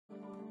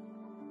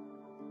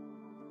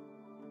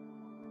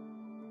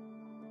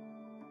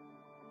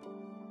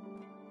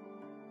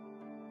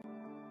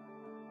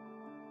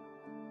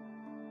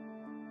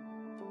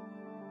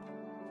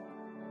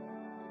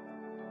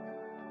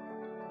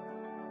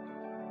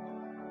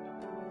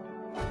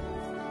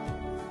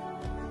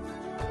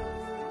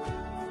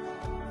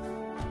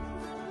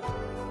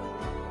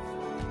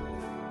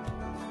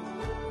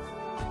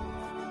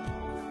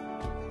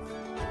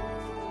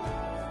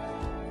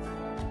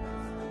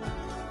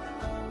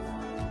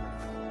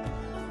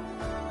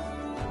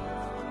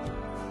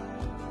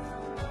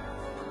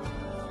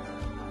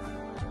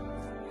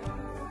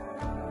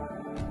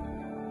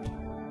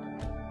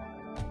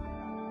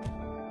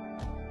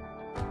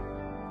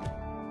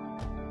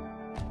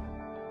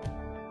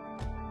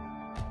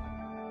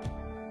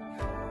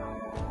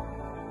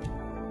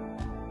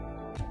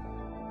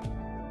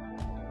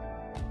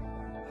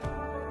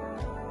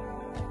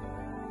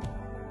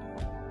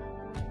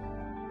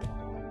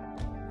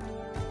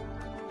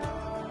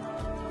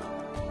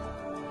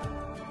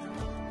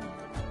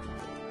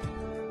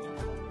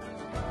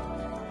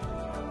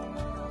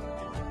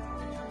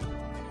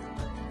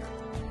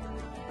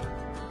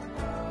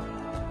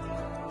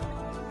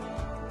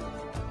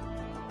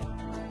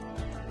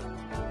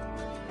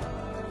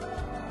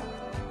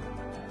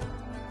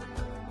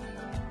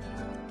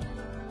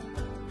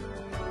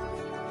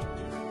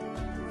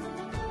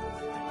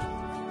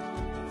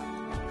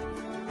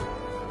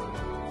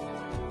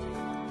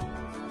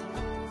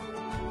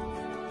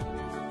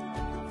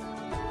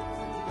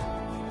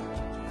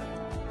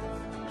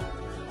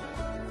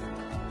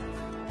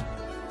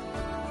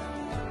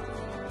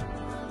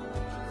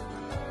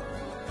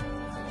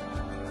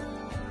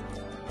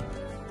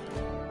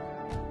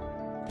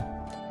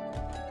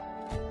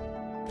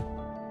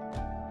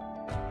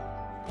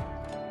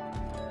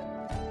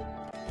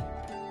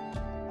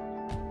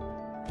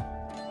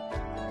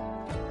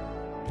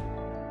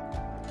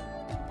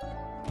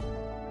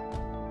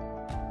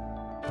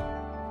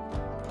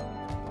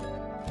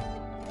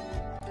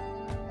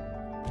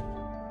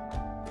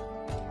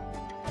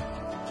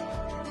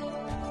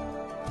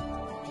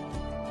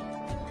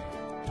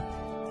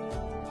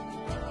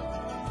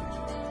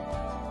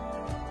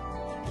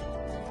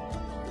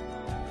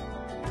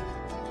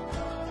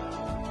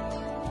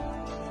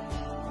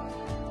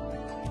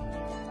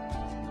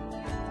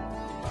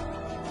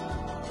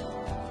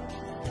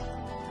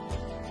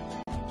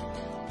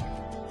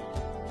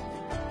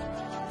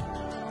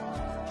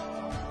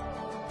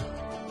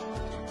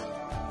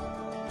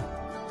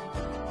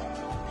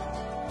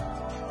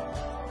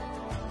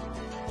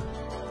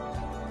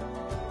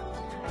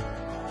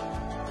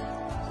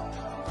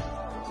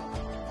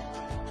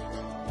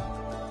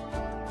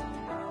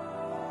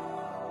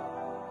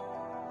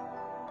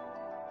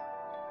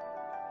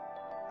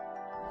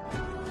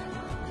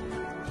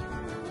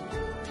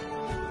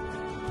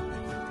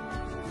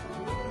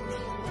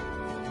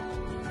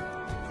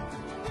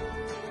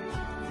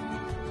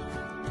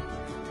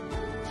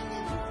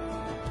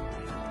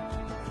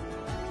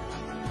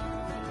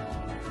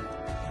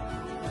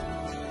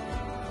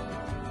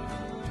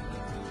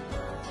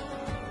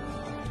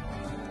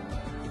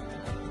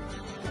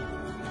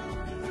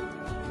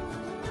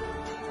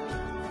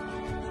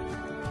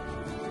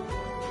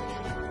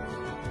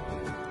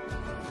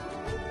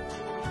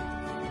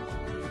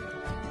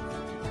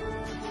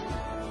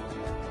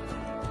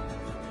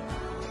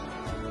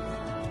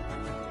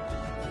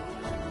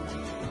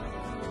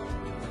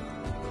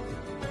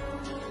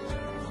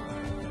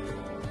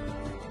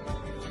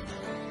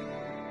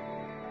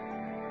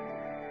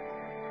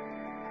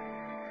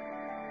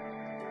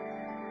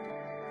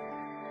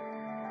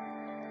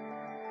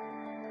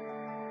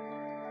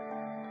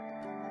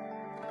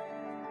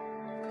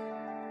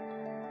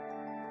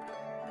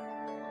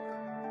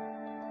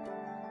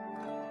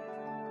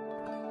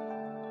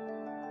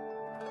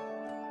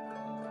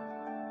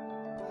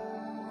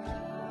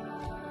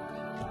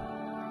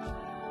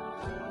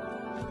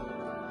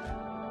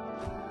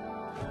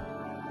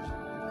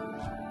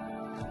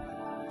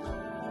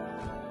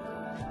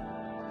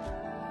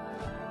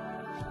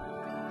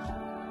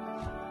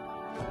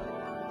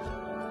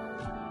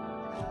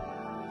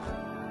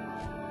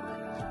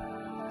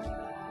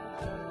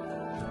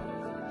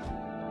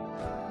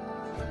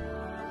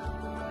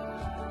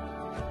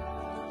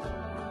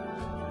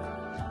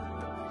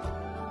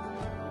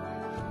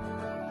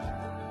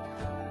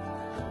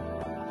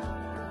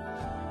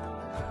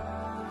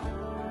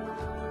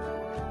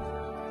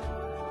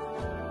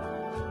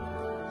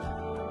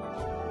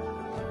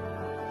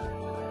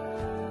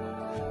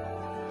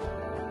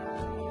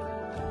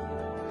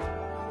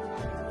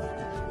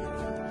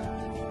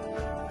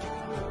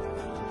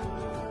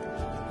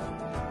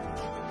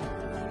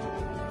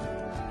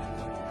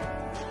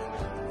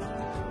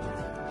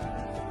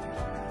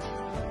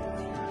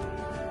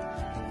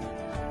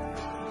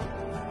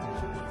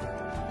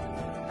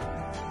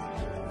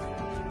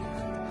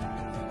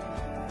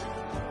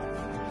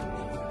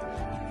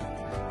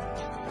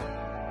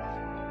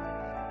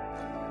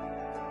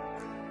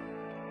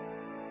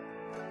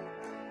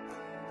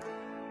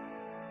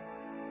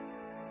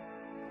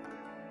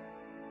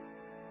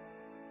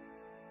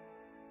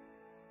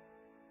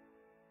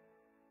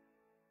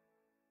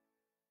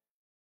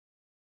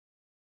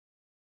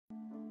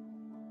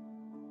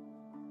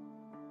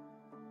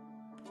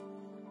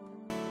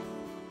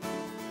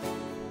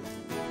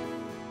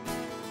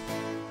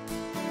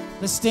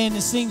Let's stand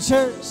and sing,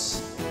 church.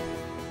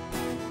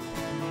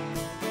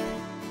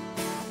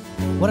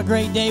 What a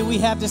great day we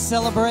have to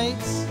celebrate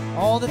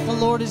all that the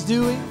Lord is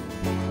doing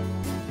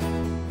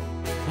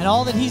and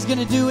all that He's going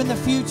to do in the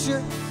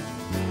future.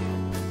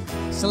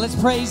 So let's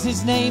praise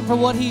His name for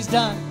what He's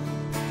done.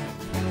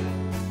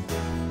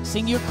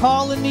 Sing, you're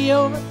calling me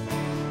over.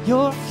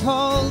 You're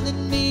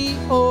calling me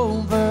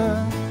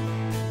over.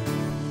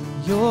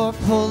 You're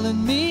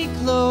pulling me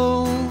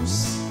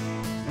close.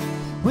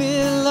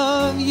 Will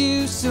love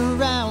you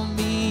surround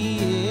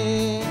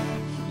me? Yeah.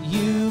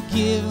 You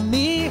give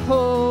me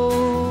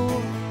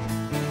hope.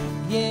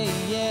 Yeah,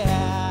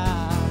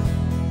 yeah.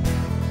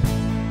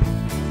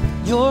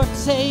 You're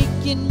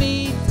taking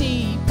me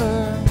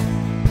deeper.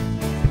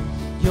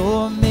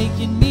 You're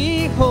making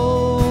me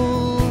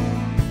whole.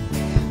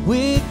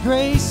 With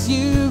grace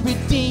you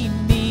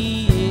redeem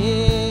me.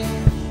 Yeah.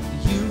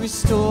 You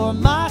restore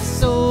my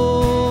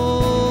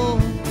soul.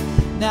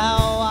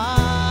 Now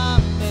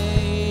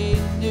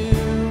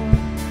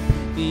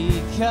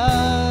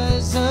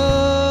because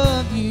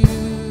of you,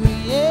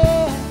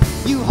 yeah.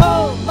 You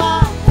hold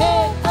my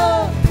head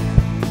up.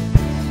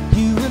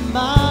 You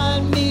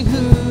remind me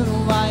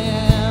who I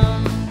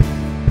am.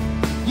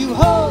 You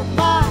hold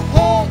my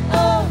head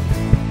up.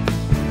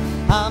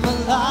 I'm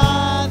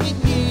alive in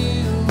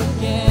you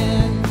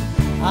again.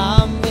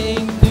 I'm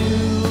made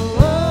new.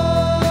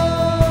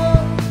 Oh,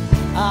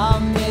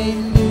 I'm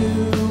made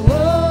new.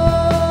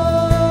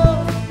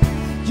 Oh,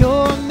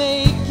 you're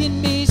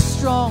making me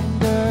stronger.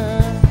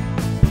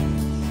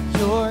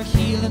 You're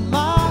healing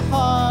my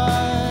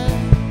heart.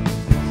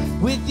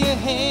 With your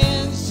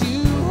hands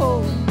you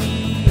hold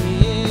me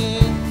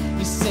in.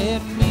 You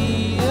set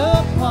me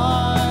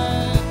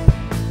apart.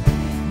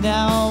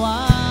 Now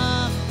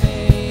I'm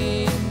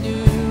made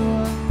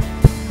new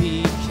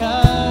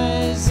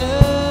because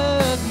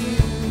of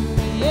you,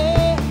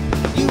 yeah.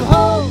 You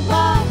hold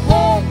my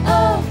head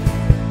up.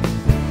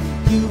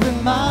 You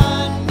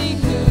remind me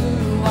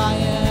who I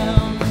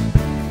am.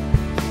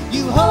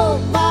 You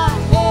hold my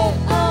head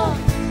up.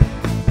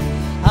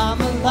 I'm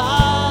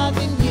alive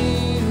in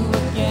you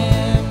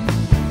again.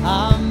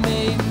 I'm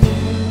made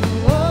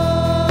new.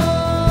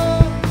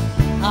 Oh,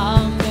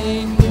 I'm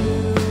made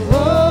new.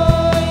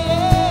 Oh,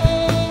 yeah.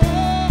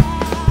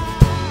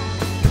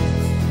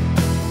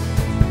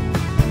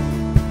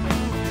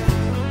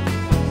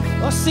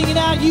 Oh, sing it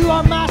out. You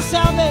are my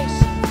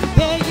salvation.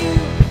 Yeah, you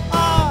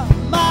are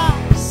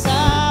my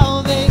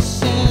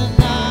salvation.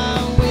 I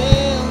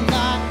will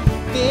not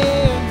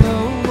fear no.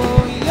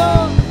 Oh,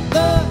 you're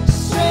the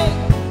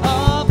strength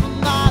of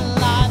my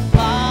life. I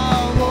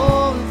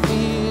won't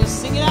fear.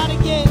 Sing it out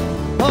again.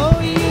 Oh,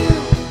 you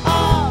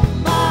are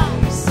my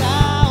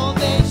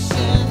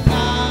salvation. I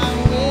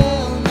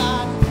will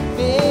not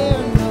fear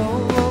no.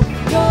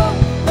 You're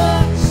the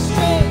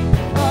strength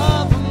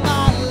of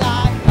my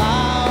life. I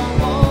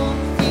won't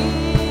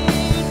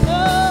fear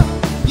no.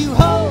 You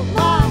hold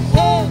my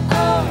head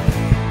up.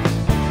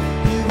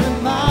 You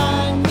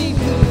remind me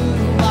who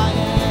I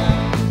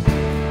am.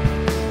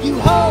 You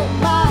hold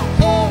my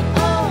head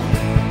up.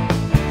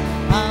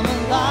 I'm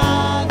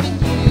alive in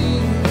you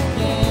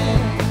again.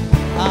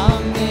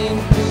 I'm made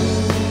new.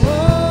 Oh,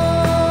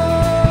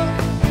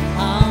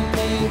 I'm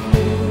made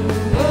new.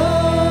 Oh,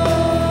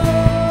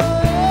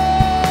 yeah.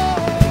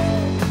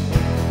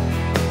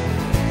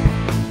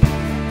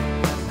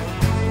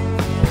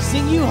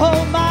 Sing, you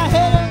hold my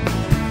head up.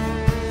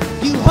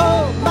 You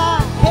hold my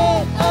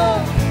head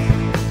up.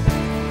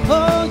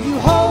 Oh, you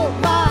hold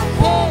my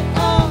head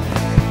up.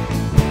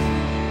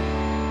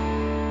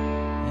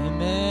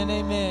 Amen,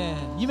 amen.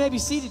 You may be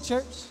seated,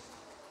 church.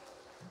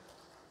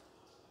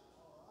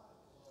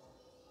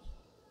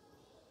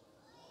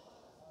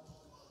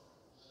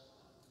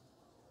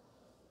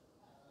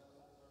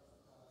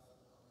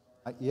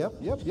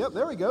 Yep.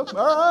 There we go.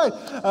 All right.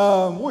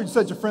 We're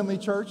such a friendly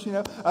church, you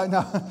know.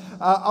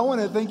 I want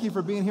to thank you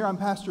for being here. I'm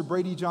Pastor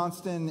Brady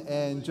Johnston,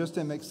 and just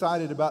am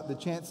excited about the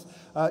chance.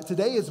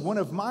 Today is one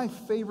of my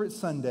favorite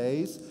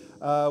Sundays.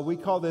 We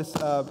call this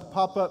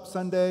Pop-Up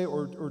Sunday,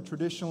 or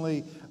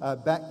traditionally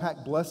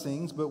Backpack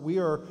Blessings, but we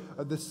are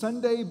the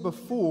Sunday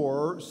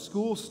before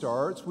school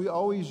starts. We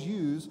always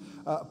use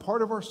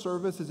part of our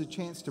service as a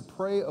chance to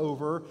pray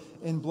over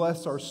and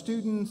bless our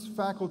students,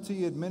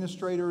 faculty,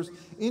 administrators,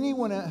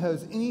 anyone that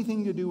has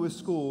anything to do with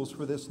schools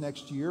for this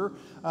next year,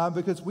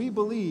 because we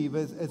believe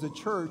as a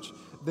church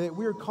that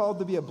we are called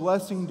to be a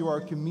blessing to our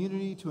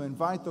community, to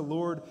invite the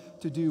Lord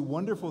to do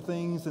wonderful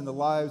things in the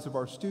lives of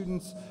our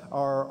students,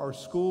 our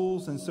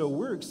schools. And so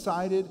we're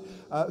excited,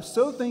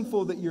 so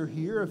thankful that you're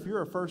here. If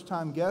you're a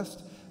first-time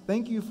guest,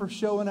 thank you for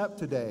showing up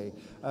today.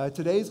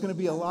 Today is going to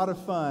be a lot of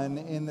fun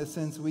in the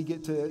sense we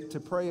get to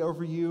pray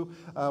over you.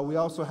 We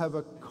also have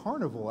a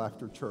carnival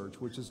after church,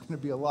 which is going to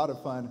be a lot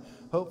of fun.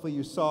 Hopefully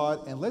you saw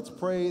it. And let's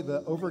pray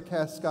the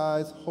overcast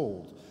skies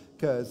hold,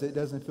 because it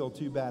doesn't feel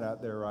too bad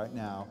out there right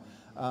now.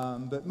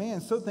 But man,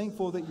 so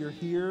thankful that you're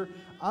here.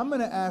 I'm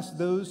going to ask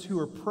those who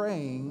are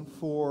praying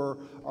for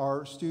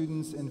our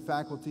students and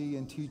faculty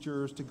and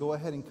teachers to go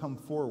ahead and come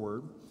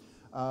forward.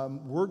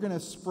 we're going to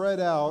spread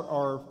out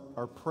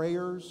our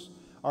prayers.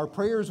 Our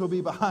prayers will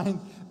be behind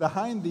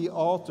the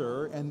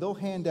altar, and they'll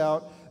hand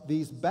out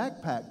these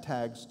backpack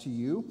tags to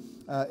you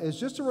as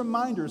just a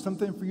reminder,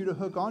 something for you to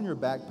hook on your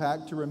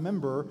backpack to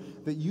remember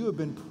that you have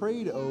been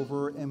prayed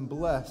over and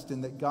blessed,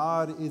 and that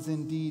God is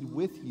indeed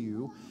with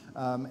you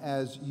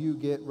as you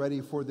get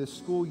ready for this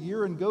school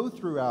year and go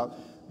throughout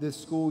this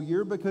school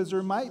year, because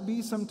there might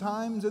be some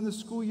times in the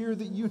school year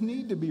that you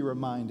need to be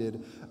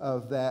reminded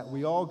of that.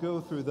 We all go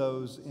through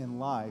those in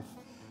life.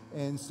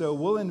 And so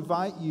we'll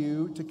invite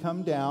you to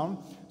come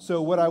down.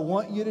 So what I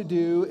want you to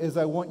do is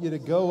I want you to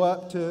go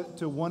up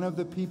to one of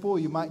the people.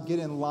 You might get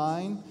in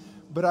line,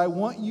 but I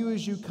want you,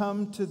 as you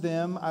come to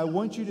them, I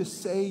want you to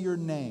say your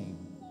name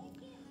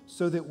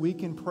so that we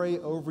can pray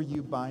over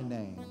you by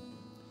name.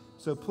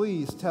 So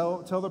please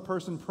tell the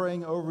person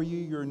praying over you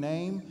your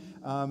name,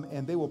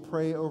 and they will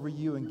pray over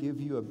you and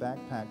give you a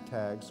backpack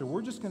tag. So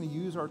we're just going to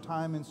use our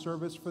time in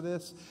service for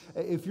this.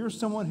 If you're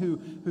someone who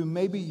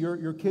maybe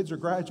your kids are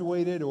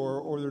graduated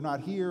or they're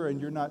not here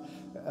and you're not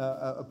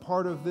a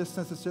part of this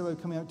necessarily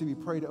coming out to be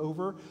prayed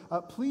over,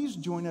 please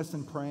join us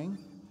in praying.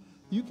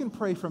 You can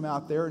pray from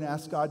out there and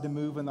ask God to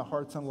move in the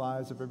hearts and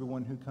lives of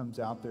everyone who comes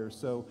out there.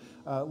 So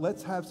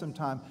let's have some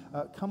time.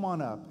 Come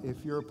on up.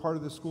 If you're a part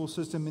of the school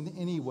system in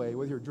any way,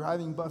 whether you're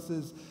driving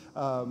buses,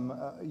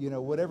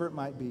 whatever it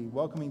might be,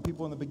 welcoming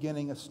people in the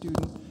beginning, a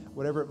student,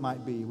 whatever it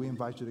might be, we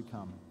invite you to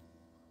come.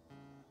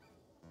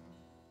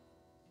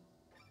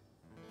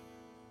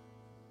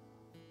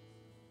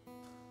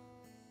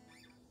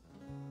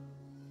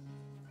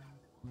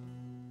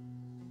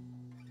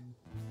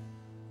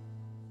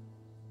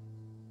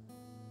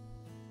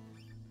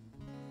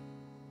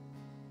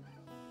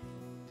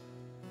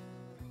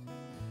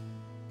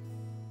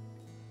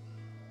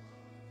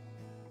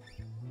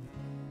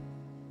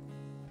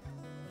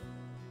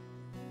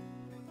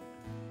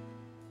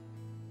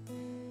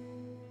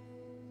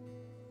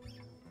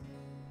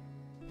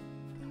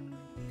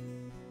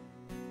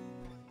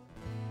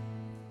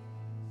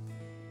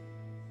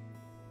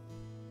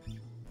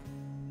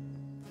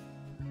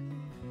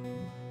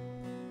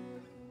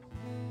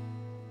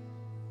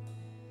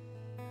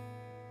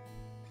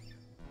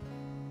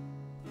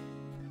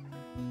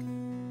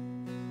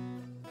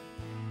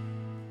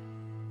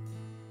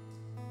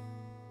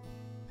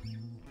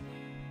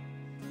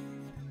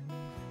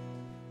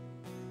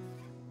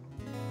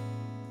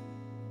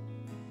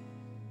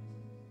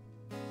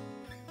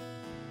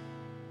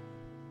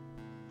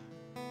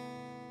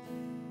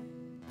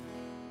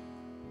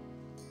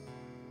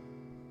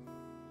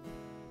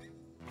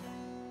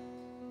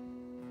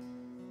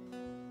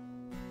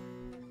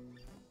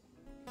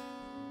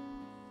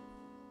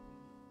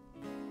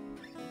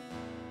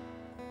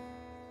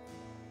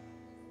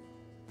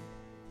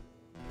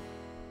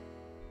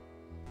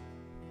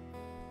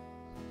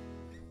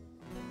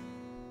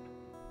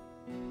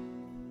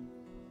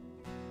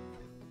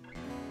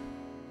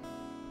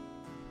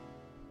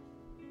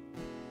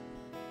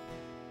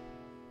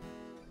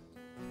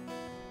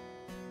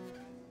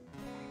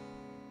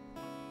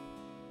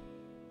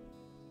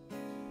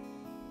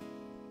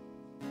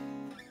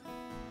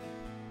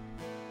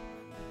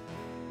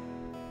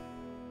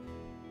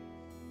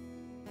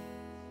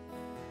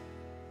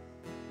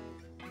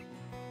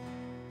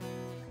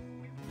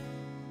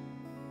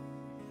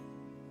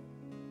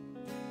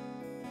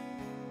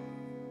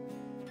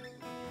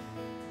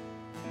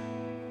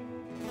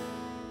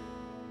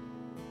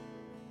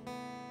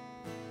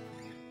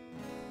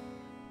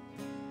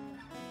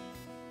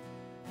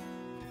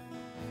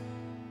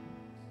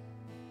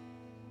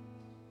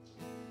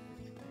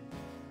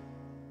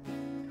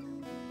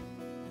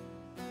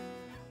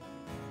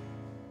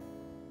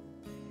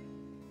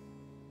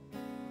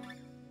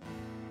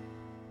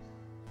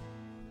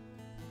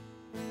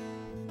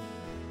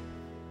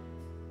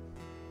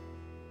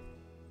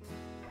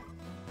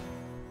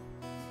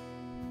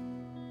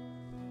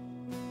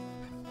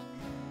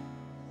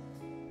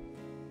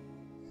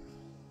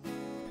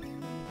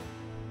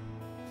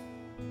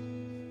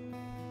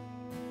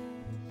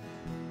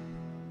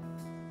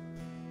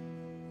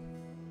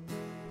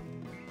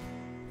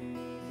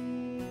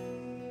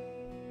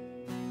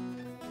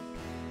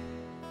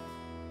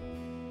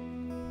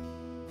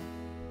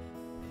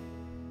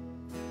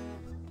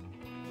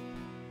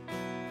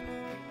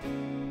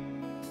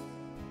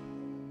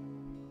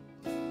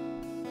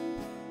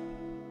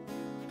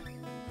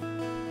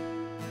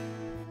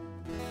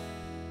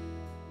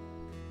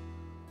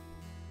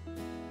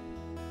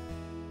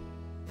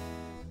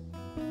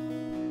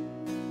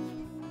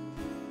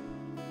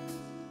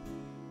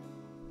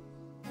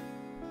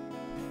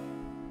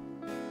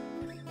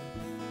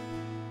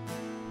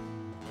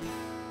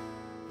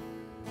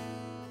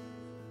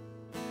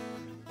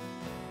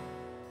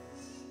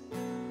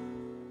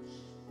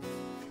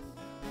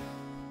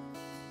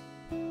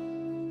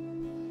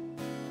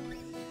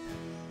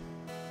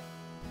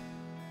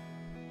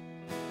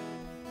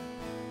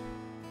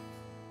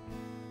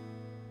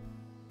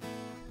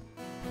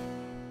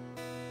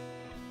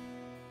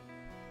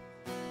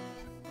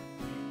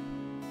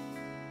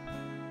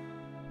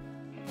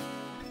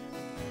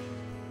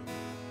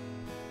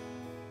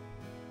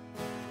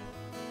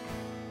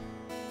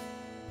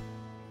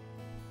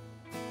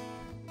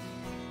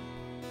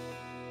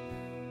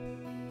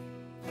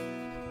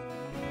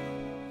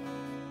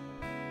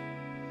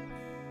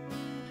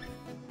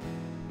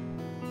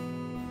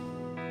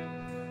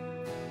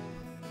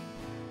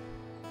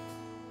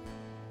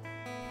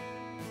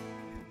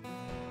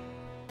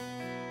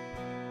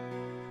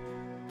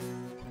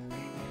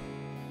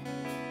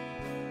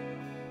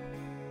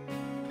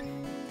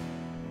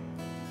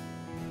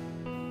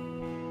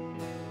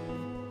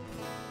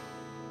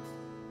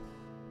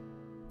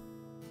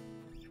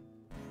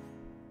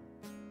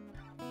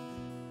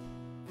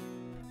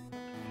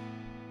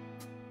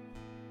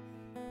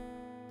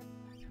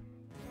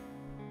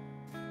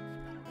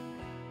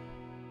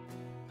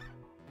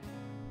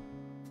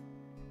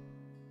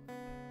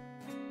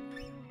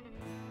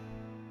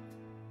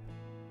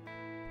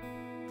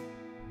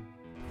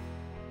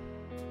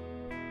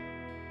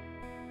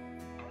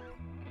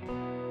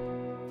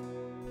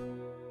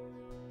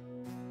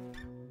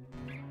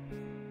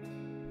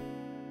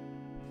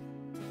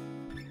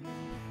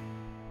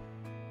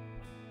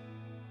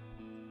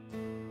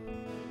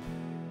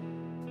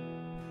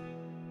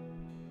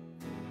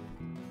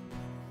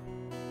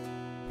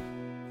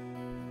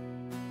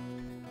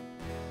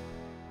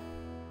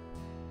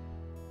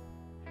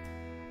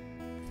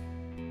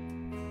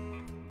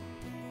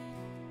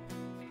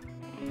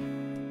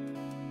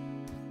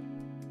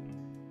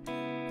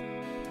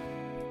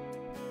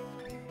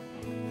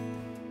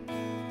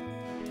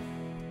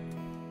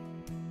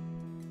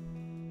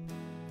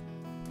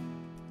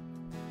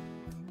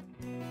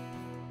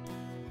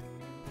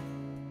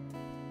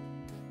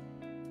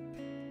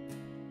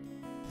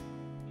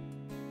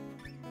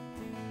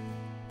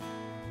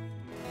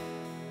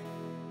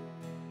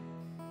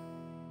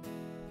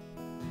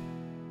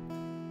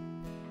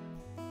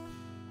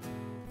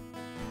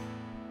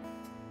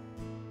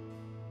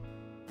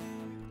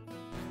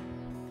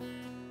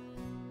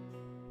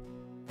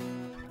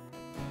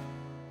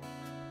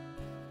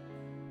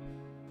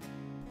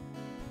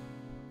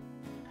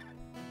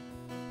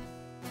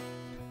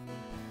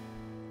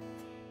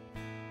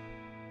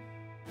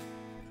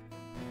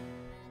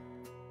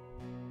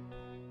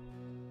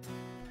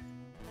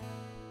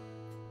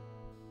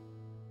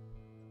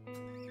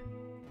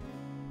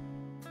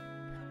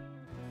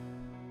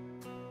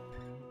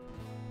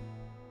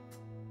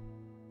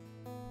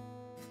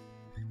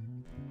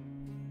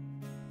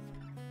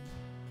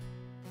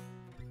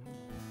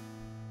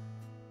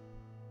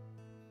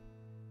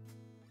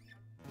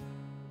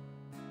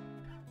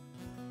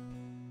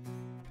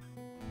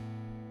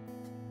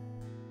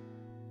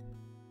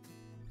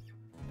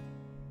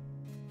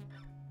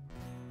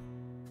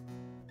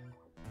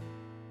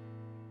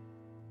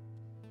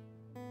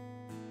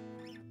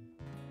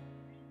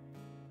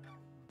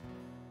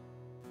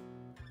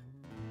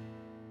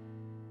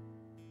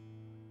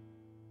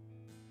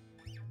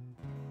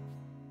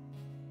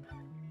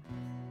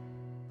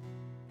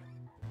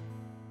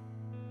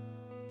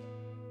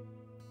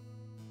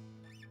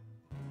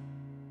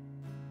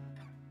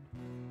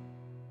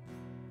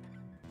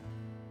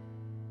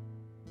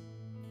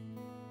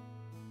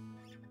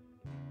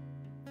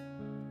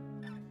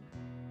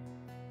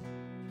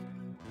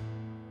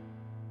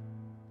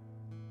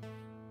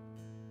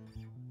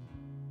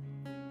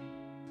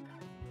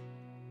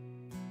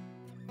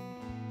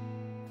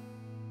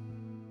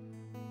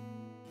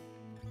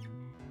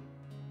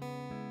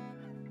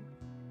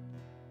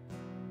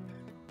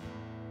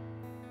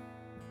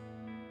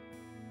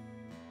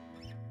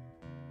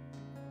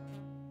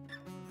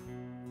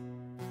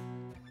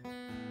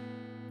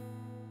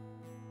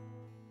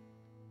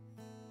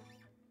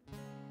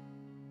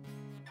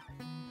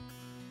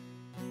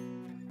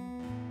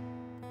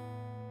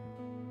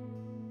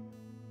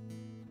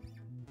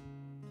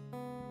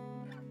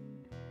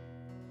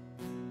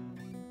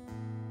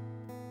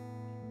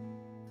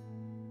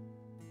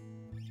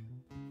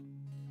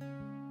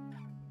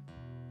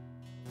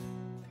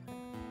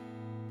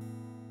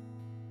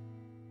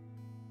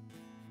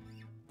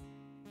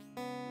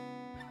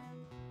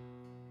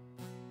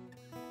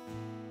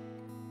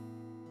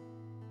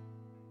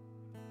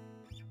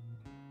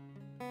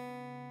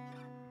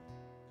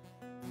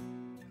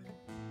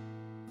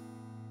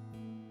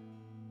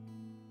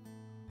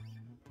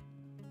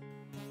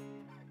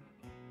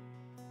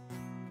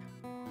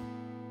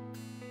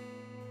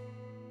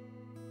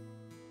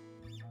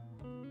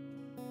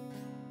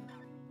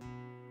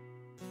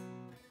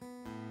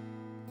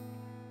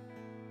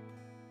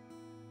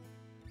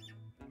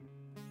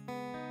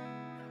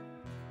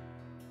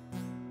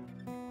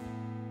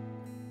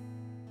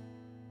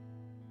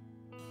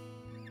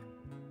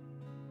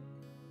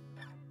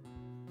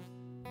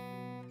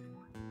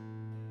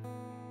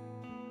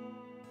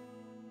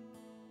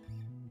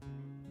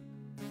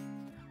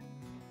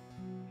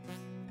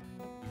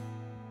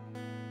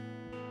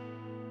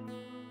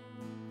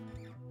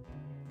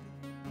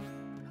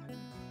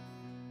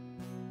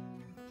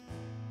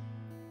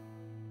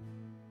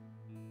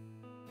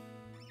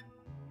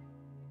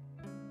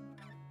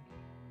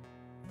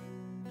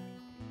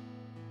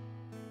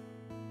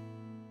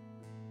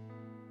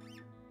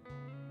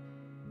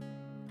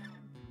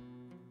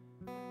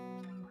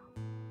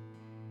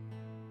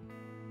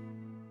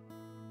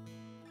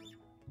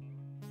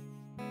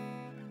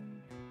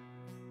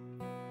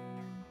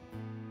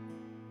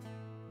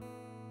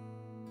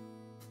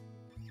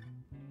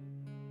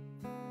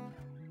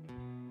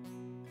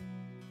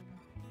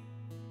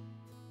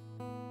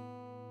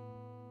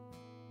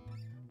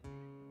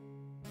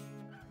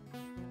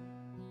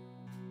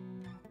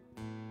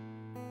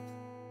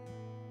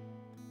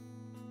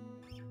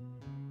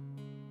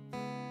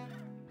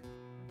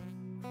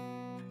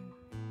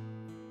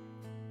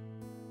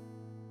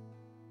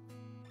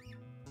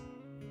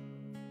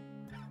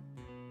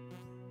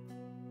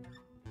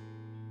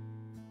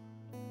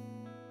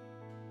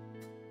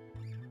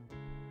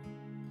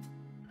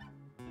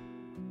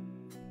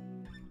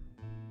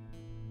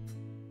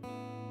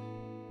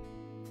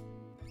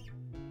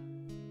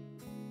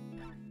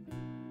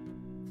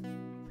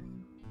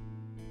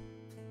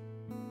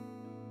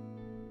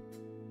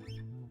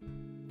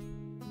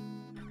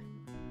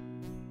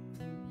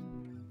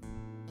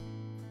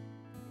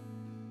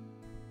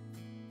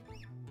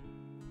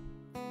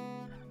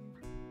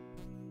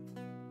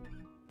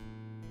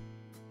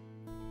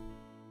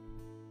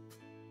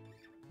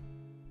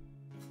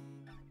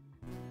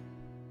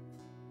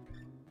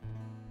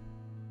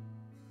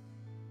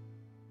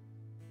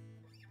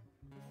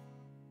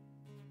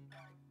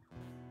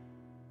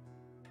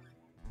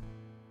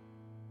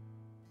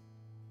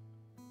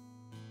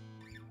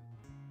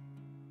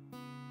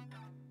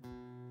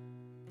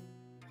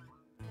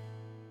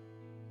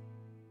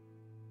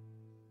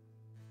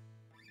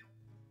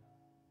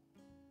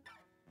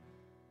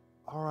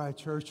 All right,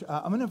 church.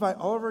 I'm going to invite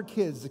all of our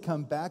kids to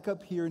come back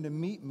up here and to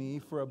meet me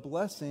for a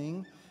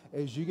blessing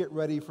as you get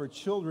ready for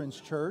children's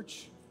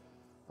church.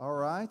 All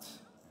right.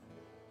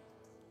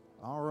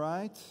 All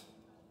right.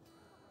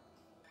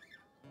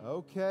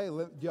 Okay.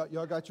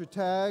 Y'all got your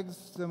tags?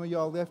 Some of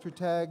y'all left your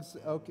tags.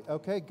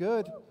 Okay,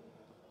 good.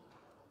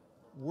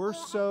 We're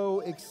so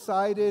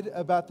excited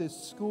about this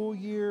school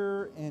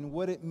year and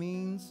what it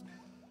means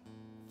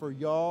for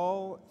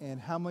y'all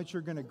and how much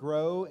you're going to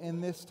grow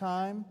in this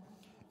time.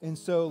 And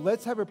so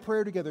let's have a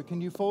prayer together. Can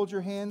you fold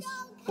your hands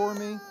for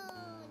me?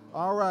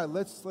 All right,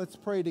 let's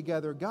pray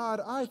together. God,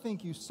 I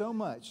thank you so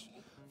much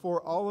for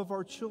all of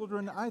our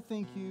children. I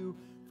thank you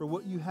for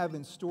what you have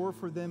in store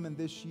for them in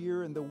this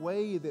year and the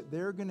way that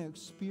they're going to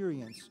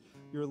experience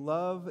your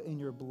love and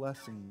your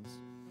blessings.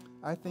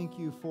 I thank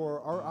you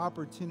for our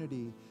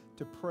opportunity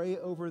to pray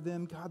over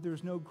them. God,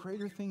 there's no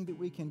greater thing that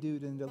we can do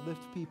than to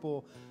lift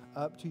people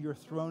up to your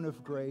throne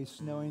of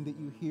grace, knowing that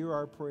you hear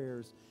our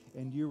prayers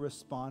and you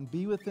respond.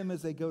 Be with them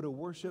as they go to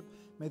worship.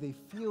 May they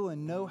feel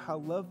and know how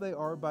loved they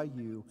are by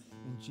you.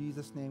 In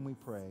Jesus' name we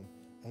pray.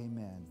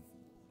 Amen.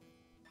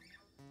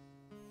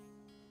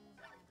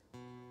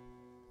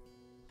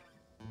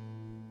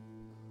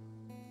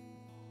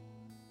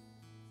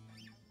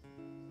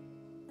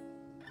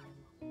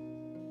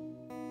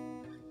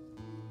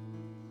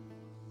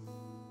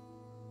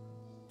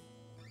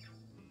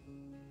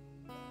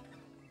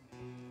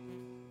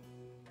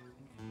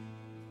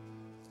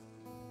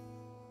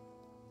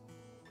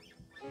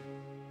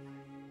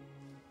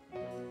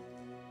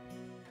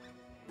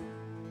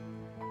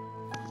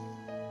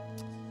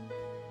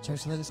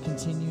 Church, let us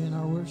continue in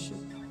our worship.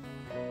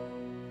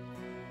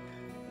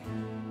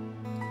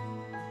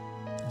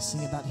 Let's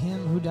sing about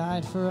him who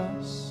died for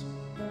us.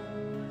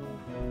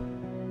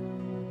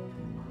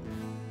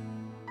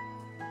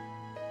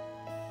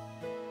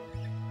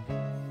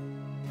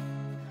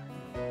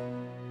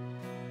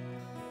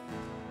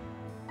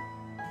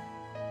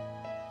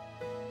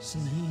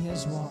 Sing, he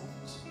has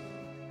walked.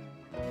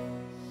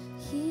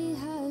 He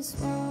has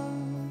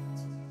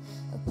walked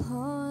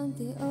upon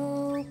the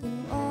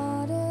open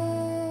waters.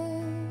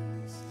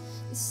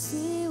 The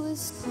sea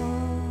was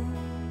calm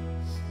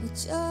with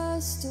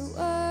just a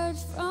word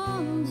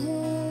from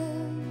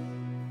him.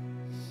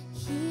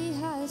 He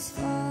has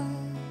fought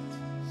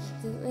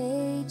the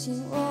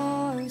raging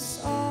war of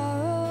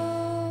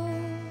sorrow.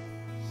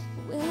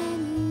 When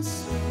he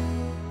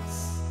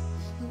speaks,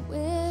 a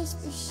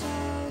whisper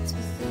shouts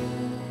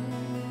within.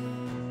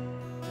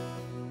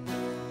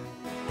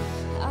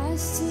 I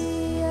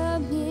see a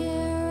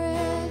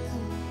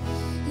miracle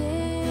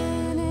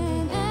in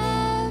an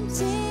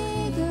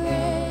empty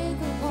grave.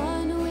 The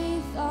one we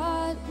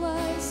thought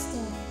was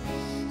dead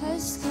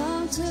has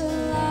come to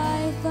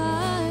life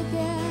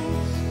again.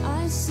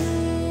 I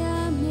see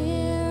a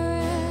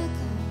miracle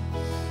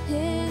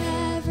in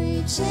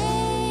every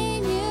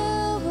chain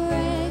you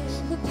break.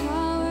 The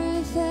power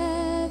of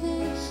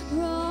heaven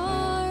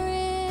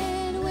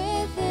roaring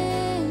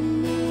within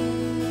me.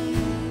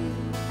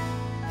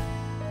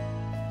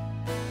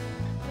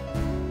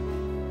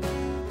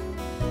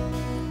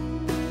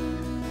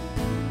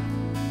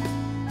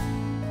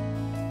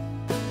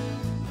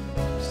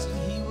 Sing,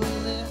 he will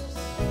lift.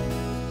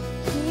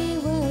 He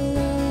will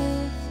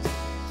lift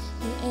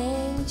the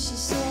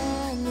anxious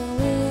and the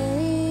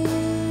weary,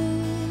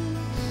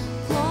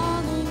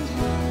 calling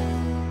home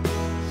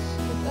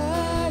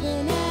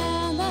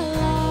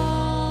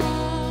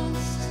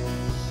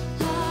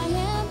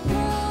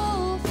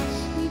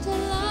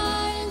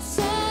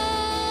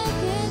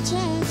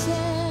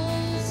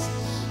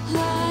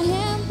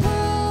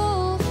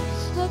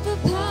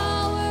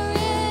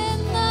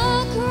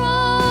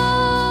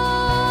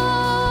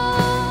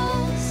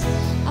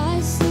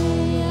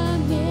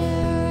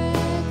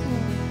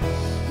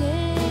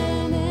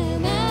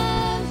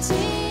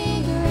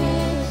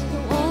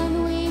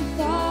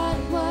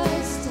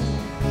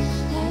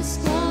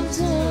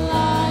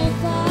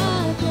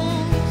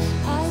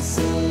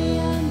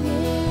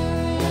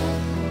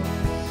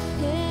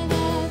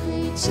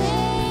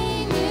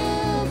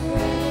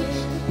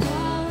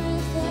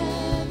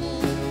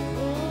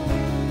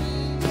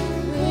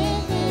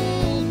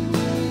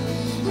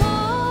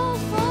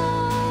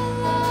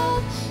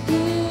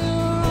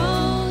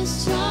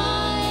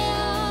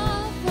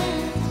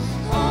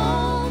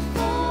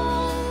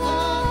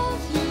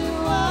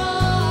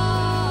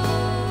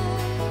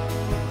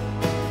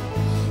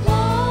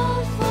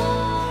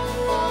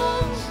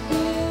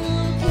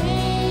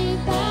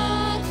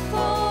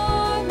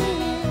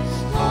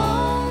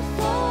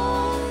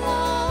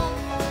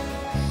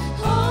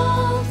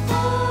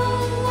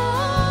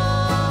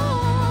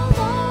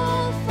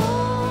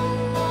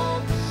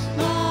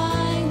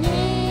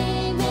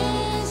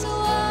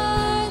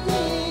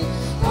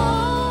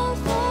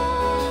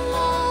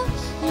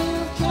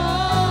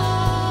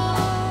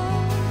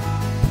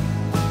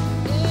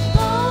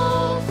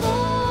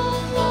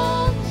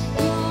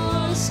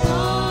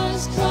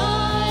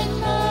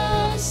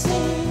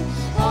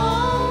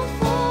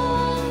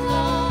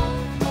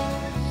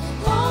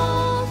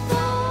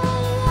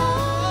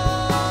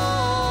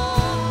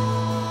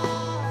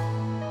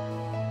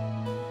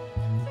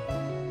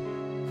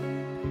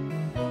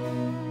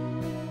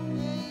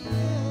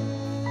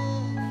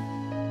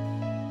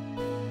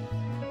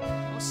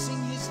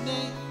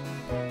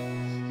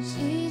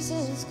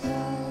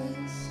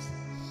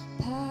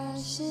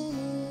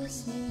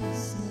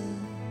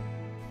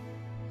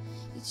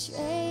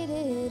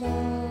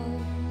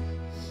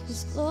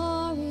His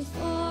glory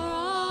for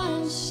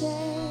our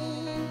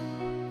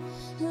shame.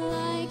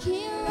 Like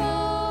He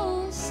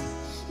rose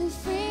in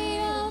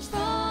freedom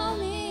from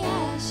the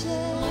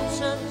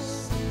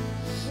ashes,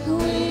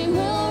 we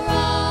will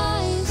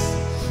rise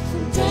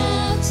from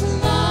death to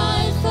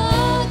life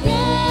again.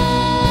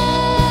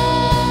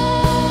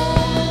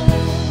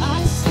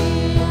 I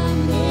see a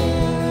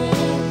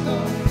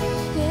miracle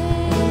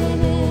in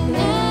an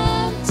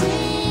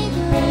empty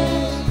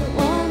grave. The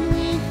one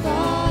we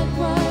thought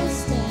was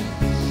dead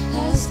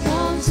has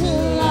come to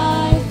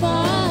life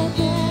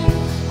again.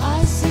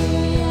 I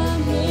see a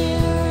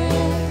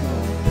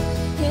miracle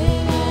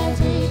in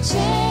every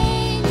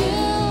chain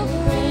you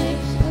break.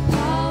 The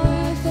power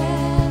of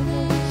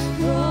heaven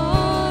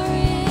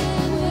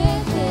roaring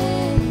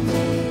within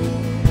me.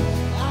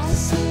 I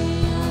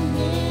see a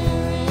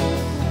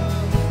miracle.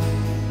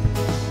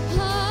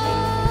 Oh,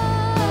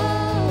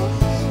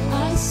 I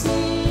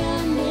see a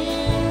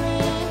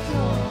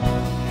miracle.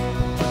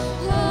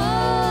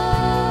 Oh,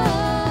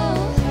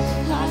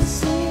 I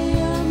see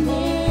a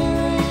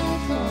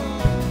miracle.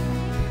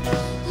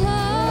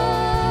 Oh,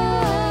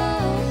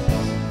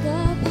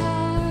 the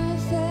power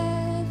of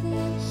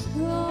heaven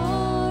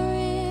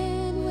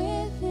roaring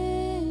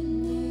within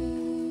me.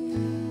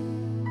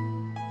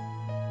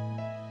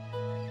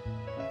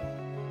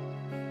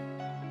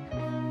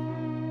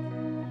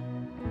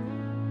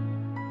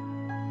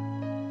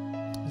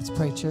 Let's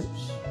pray, church.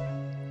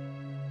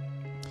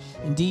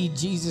 Indeed,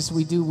 Jesus,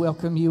 we do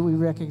welcome you. We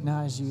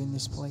recognize you in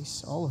this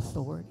place, all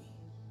authority.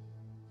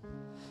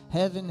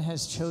 Heaven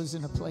has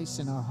chosen a place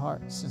in our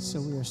hearts, and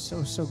so we are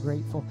so, so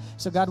grateful.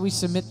 So, God, we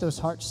submit those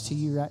hearts to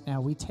you right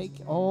now. We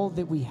take all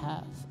that we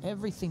have,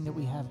 everything that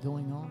we have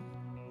going on.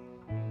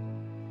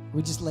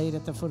 We just lay it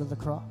at the foot of the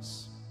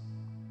cross.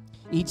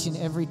 Each and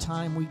every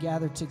time we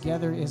gather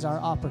together is our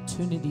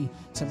opportunity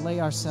to lay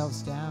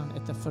ourselves down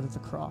at the foot of the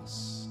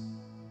cross.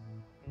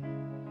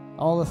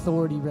 All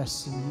authority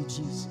rests in you,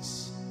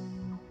 Jesus.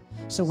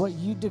 So what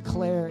you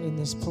declare in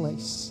this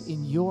place,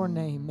 in your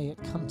name, may it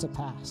come to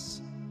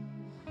pass.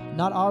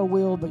 Not our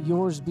will, but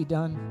yours be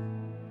done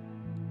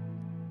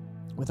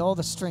with all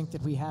the strength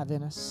that we have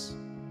in us.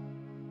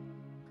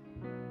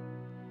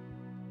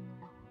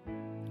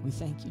 We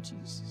thank you,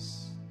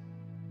 Jesus.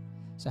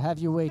 So have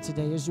your way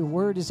today. As your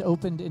word is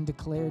opened and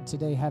declared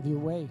today, have your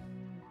way.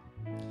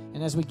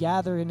 And as we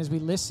gather and as we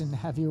listen,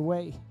 have your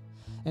way.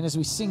 And as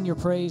we sing your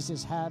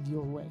praises, have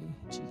your way,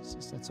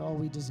 Jesus. That's all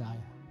we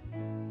desire.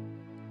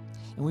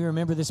 And we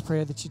remember this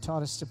prayer that you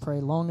taught us to pray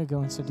long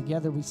ago. And so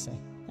together we say,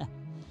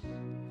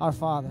 Our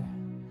Father,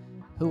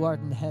 who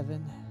art in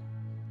heaven,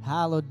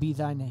 hallowed be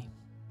thy name.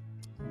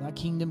 Thy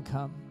kingdom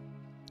come,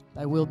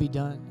 thy will be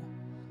done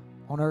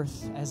on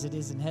earth as it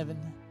is in heaven.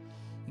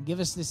 And give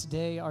us this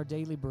day our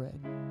daily bread.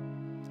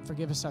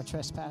 Forgive us our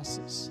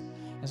trespasses,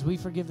 as we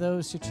forgive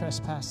those who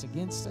trespass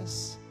against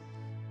us.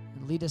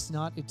 And lead us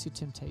not into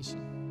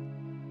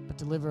temptation, but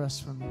deliver us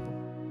from evil.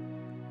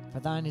 For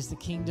thine is the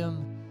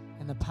kingdom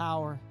and the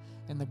power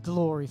and the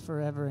glory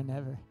forever and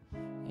ever.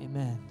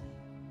 Amen.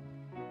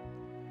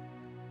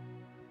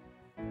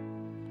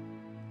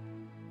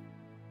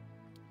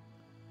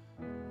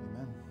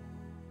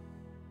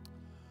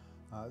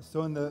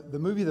 So in the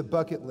movie The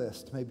Bucket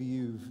List, maybe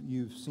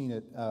you've seen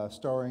it,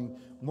 starring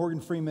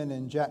Morgan Freeman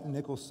and Jack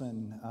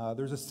Nicholson.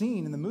 There's a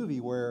scene in the movie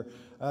where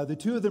the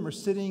two of them are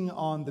sitting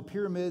on the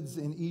pyramids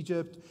in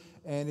Egypt,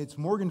 and it's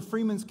Morgan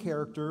Freeman's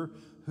character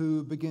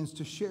who begins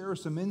to share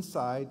some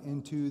insight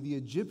into the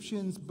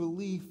Egyptians'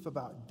 belief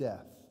about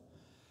death.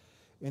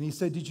 And he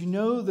said, did you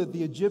know that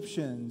the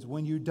Egyptians,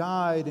 when you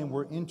died and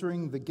were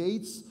entering the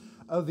gates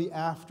of the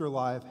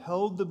afterlife,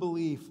 held the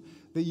belief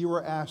that you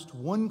were asked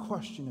one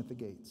question at the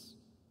gates?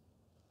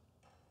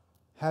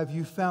 Have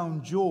you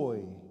found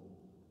joy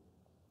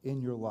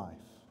in your life?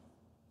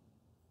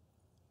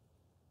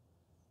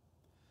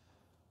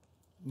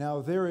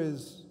 Now, there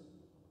is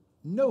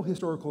no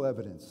historical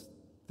evidence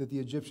that the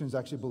Egyptians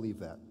actually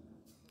believed that.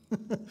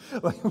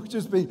 Like, we're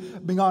just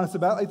being honest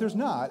about it. Like, there's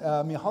not.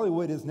 I mean,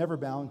 Hollywood is never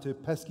bound to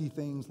pesky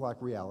things like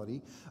reality.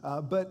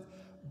 But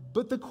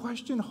the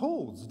question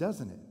holds,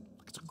 doesn't it?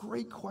 It's a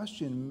great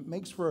question. It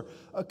makes for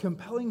a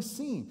compelling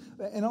scene.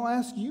 And I'll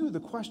ask you the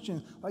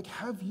question, like,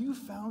 have you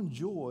found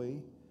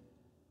joy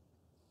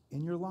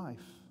in your life?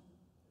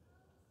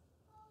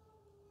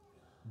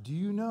 Do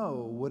you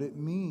know what it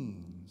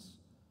means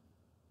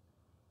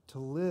to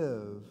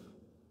live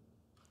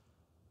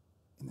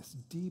in this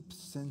deep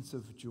sense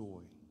of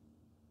joy?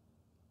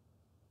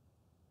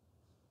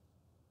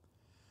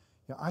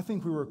 Yeah, I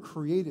think we were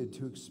created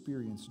to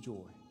experience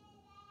joy.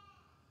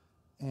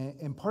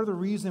 And part of the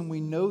reason we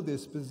know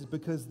this is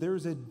because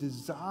there's a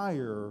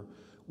desire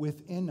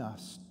within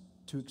us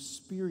to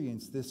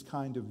experience this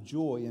kind of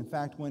joy. In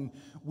fact, when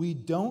we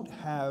don't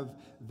have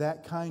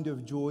that kind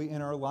of joy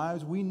in our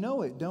lives, we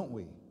know it, don't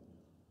we?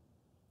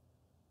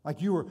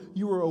 Like you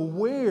are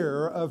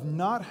aware of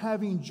not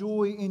having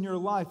joy in your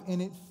life,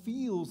 and it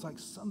feels like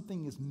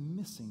something is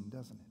missing,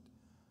 doesn't it?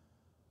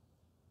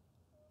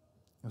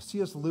 Now,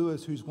 C.S.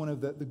 Lewis, who's one of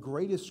the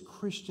greatest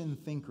Christian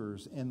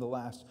thinkers in the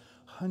last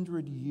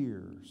 100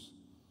 years,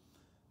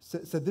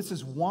 said this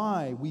is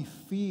why we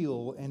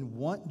feel and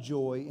want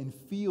joy and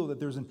feel that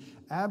there's an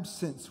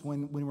absence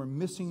when we're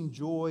missing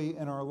joy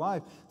in our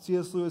life.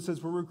 C.S. Lewis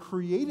says, well, we're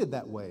created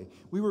that way.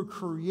 We were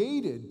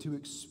created to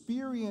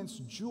experience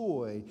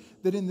joy,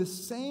 that in the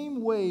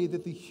same way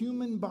that the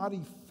human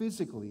body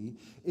physically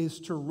is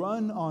to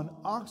run on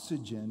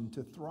oxygen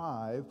to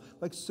thrive,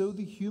 like so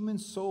the human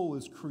soul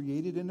is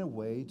created in a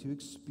way to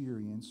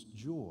experience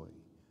joy.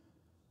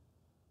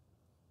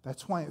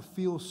 That's why it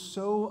feels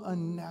so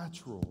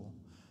unnatural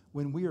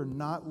when we are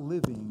not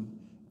living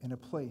in a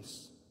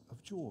place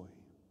of joy.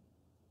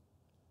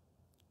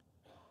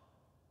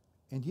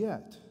 And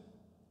yet,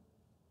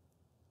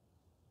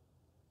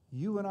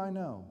 you and I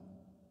know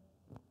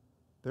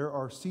there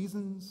are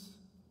seasons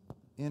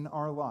in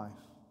our life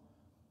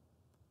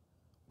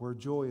where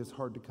joy is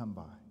hard to come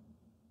by.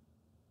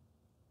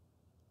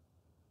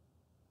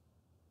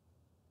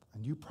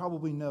 And you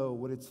probably know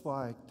what it's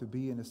like to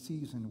be in a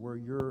season where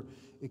you're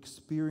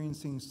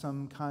experiencing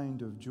some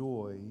kind of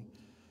joy,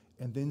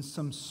 and then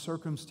some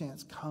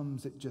circumstance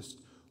comes that just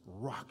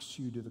rocks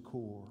you to the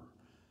core.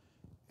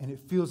 And it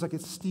feels like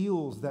it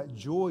steals that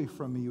joy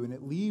from you, and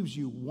it leaves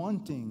you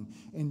wanting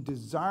and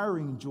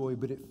desiring joy,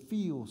 but it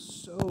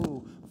feels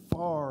so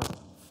far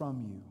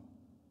from you.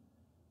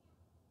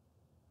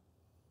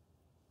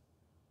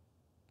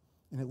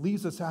 And it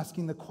leaves us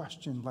asking the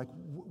question, like,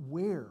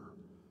 where?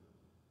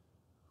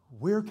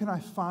 Where can I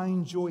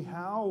find joy?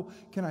 How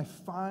can I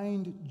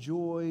find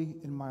joy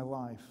in my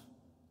life?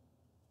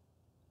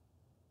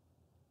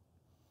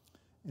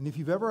 And if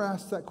you've ever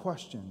asked that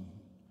question,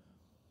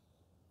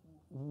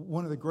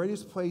 one of the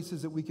greatest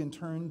places that we can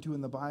turn to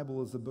in the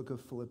Bible is the book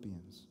of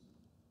Philippians.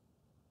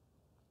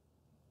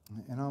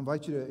 And I'll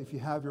invite you to, if you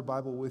have your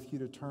Bible with you,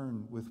 to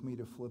turn with me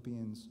to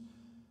Philippians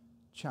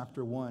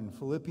chapter 1.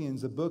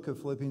 Philippians, the book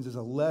of Philippians, is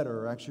a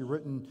letter actually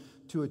written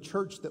to a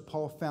church that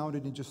Paul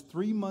founded in just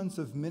 3 months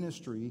of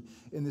ministry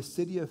in the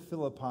city of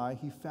Philippi.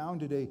 He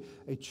founded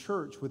a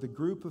church with a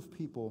group of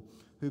people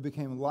who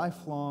became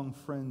lifelong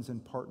friends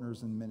and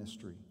partners in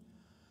ministry.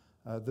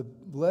 The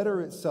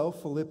letter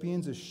itself,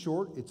 Philippians, is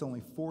short. It's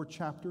only 4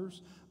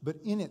 chapters. But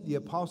in it, the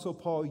Apostle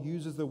Paul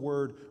uses the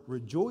word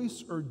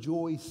rejoice or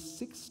joy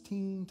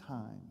 16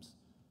 times.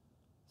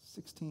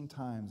 16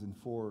 times in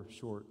 4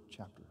 short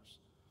chapters.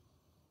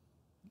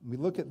 We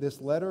look at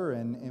this letter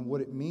and what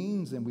it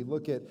means, and we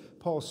look at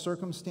Paul's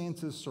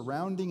circumstances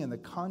surrounding and the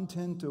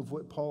content of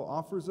what Paul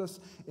offers us,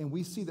 and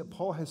we see that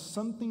Paul has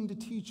something to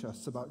teach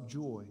us about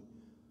joy.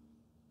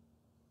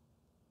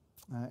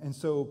 And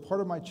so part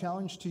of my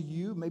challenge to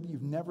you, maybe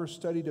you've never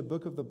studied a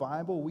book of the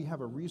Bible, we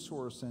have a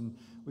resource and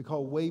we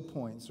call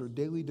Waypoints, or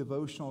daily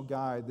devotional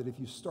guide, that if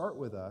you start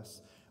with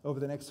us,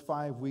 over the next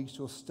 5 weeks,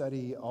 you'll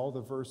study all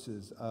the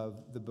verses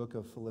of the book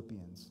of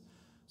Philippians.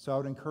 So I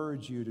would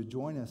encourage you to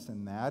join us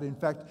in that. In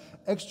fact,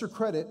 extra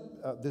credit,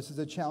 this is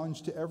a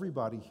challenge to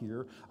everybody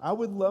here. I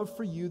would love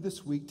for you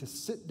this week to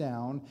sit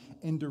down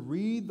and to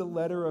read the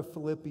letter of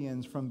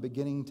Philippians from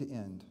beginning to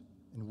end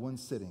in one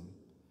sitting.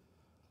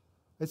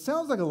 It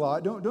sounds like a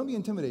lot. Don't be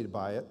intimidated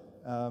by it.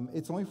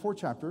 It's only 4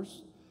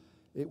 chapters.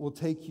 It will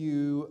take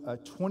you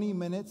 20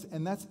 minutes,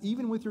 and that's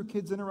even with your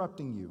kids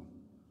interrupting you.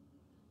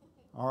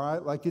 All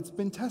right? Like, it's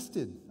been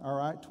tested. All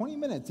right? 20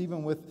 minutes,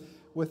 even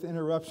with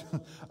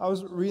interruption. I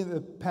was reading the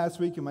past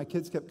week, and my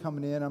kids kept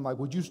coming in. I'm like,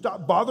 would you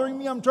stop bothering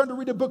me? I'm trying to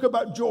read a book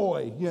about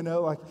joy. You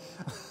know, like...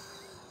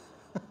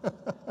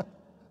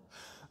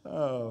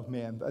 Oh,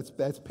 man, that's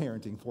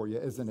parenting for you,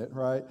 isn't it?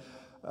 Right?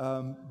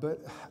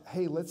 But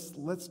hey,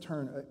 let's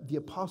turn. The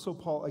Apostle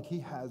Paul, like, he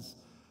has,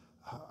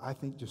 I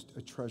think, just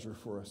a treasure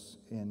for us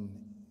in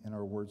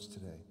our words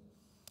today.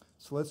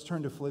 So let's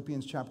turn to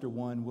Philippians chapter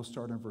 1. We'll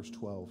start in verse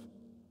 12.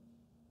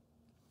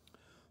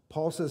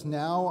 Paul says,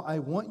 "Now I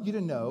want you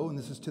to know," and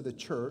this is to the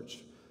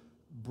church,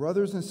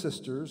 "brothers and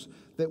sisters,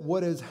 that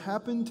what has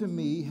happened to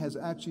me has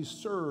actually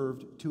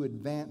served to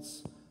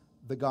advance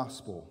the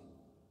gospel."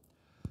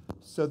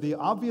 So the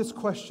obvious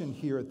question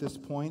here at this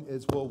point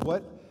is, well,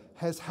 what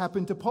has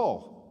happened to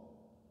Paul?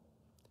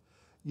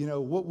 You know,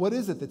 what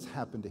is it that's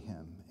happened to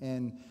him?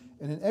 And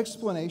an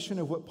explanation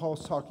of what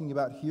Paul's talking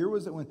about here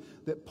was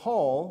that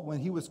Paul, when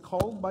he was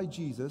called by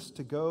Jesus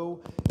to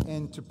go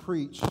and to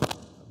preach,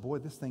 boy,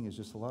 this thing is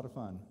just a lot of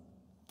fun.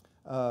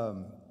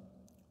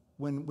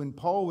 When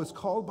Paul was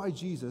called by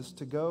Jesus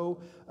to go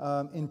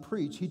and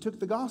preach, he took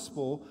the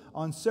gospel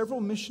on several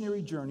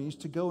missionary journeys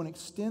to go and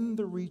extend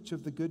the reach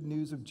of the good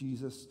news of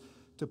Jesus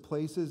to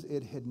places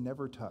it had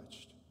never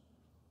touched.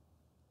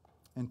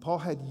 And Paul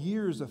had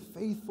years of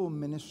faithful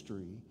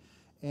ministry.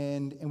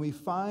 And we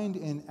find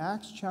in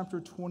Acts chapter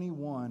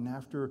 21,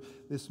 after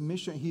this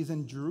mission, he's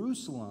in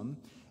Jerusalem,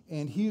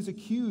 and he is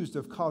accused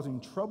of causing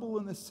trouble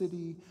in the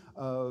city,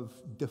 of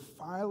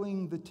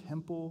defiling the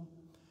temple.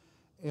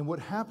 And what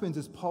happens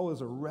is Paul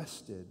is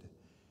arrested,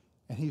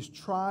 and he's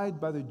tried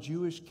by the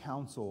Jewish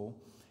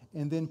council,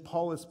 And then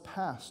Paul is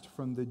passed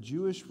from the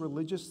Jewish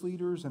religious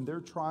leaders and their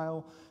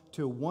trial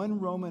to one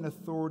Roman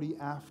authority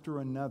after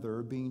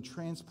another, being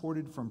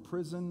transported from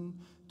prison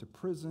to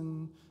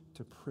prison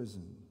to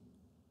prison,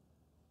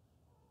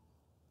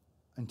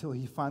 until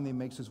he finally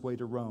makes his way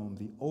to Rome,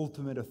 the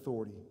ultimate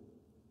authority.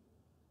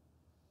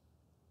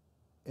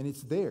 And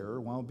it's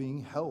there, while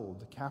being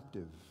held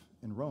captive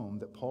in Rome,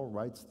 that Paul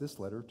writes this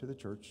letter to the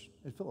church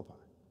at Philippi.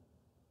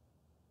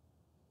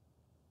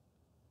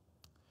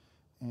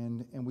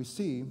 And we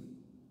see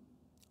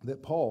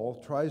that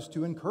Paul tries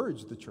to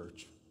encourage the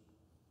church.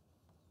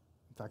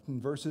 In fact,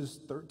 in verses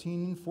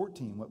 13 and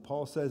 14, what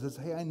Paul says is,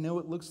 hey, I know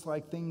it looks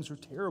like things are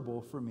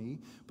terrible for me,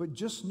 but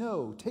just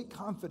know, take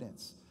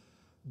confidence.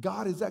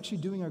 God is actually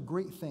doing a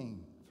great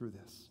thing through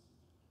this.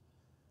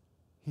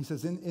 He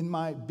says, in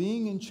my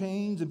being in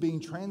chains and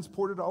being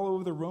transported all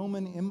over the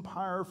Roman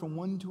Empire from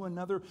one to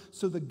another,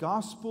 so the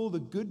gospel, the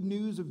good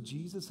news of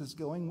Jesus is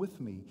going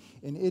with me,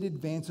 and it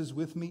advances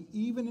with me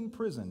even in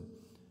prison,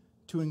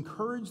 to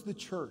encourage the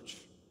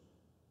church,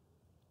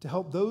 to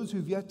help those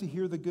who've yet to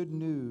hear the good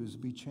news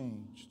be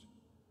changed.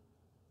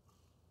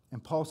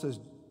 And Paul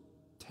says,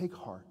 take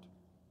heart.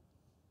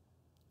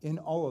 In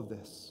all of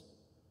this,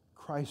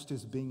 Christ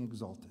is being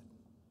exalted.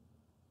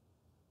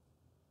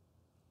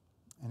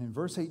 And in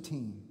verse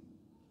 18,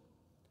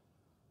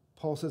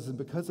 Paul says, and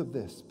because of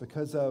this,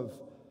 because of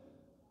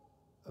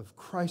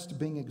Christ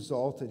being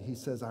exalted, he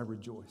says, I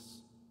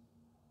rejoice.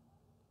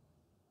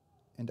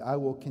 And I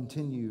will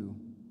continue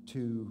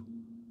to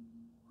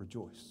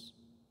rejoice.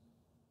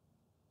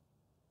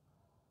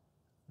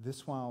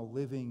 This while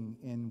living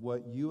in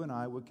what you and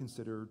I would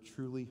consider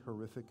truly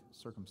horrific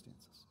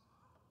circumstances.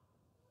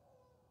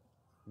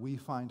 We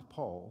find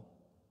Paul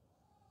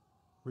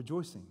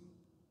rejoicing,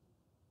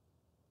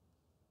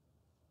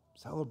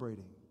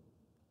 celebrating.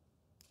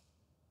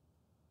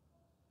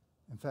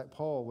 In fact,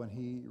 Paul, when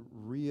he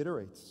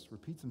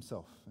repeats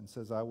himself and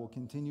says, I will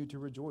continue to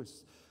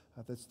rejoice.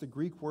 That's the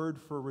Greek word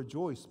for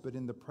rejoice, but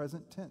in the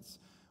present tense,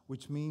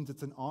 which means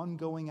it's an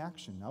ongoing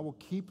action. I will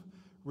keep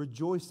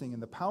rejoicing.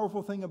 And the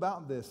powerful thing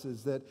about this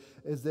is that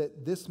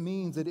this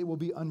means that it will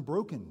be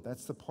unbroken.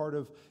 That's the part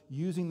of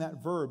using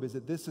that verb, is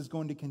that this is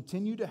going to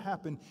continue to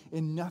happen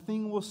and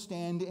nothing will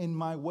stand in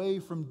my way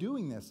from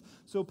doing this.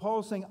 So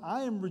Paul's saying,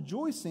 I am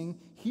rejoicing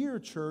here,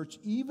 church,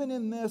 even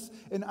in this,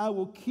 and I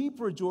will keep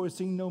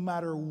rejoicing no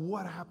matter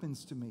what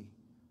happens to me.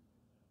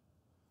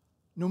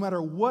 No matter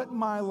what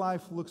my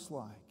life looks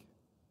like.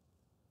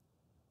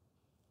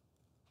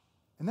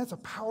 And that's a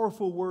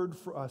powerful word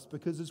for us,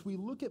 because as we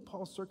look at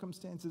Paul's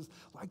circumstances,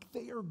 like,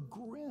 they are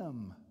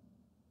grim.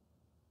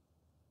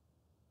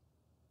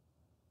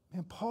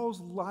 Man, Paul's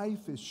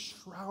life is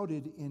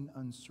shrouded in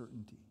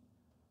uncertainty.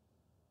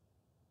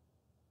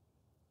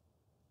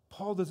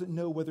 Paul doesn't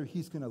know whether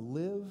he's going to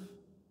live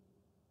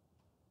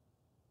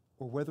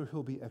or whether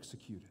he'll be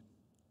executed.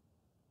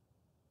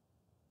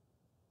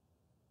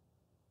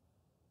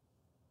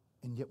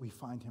 And yet we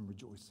find him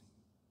rejoicing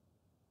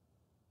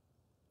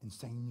and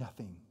saying,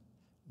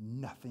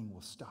 nothing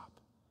will stop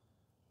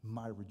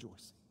my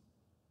rejoicing.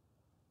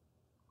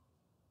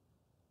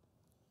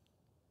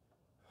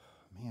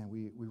 Man,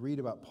 we read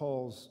about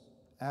Paul's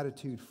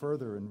attitude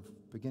further in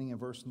beginning in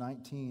verse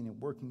 19 and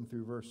working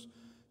through verse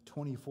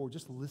 24.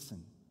 Just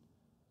listen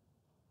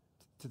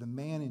to the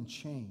man in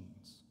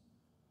chains,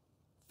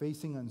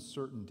 facing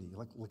uncertainty.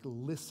 Like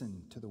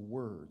listen to the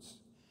words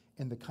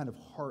and the kind of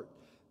heart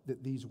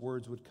that these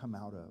words would come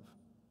out of.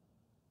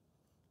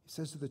 He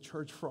says to the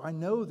church, for I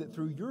know that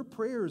through your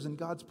prayers and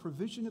God's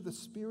provision of the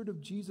Spirit of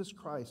Jesus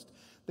Christ,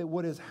 that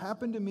what has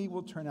happened to me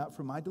will turn out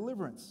for my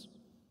deliverance.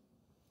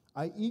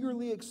 I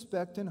eagerly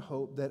expect and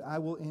hope that I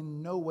will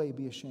in no way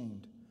be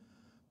ashamed,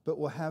 but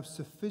will have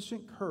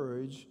sufficient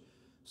courage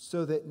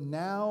so that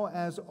now,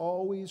 as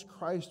always,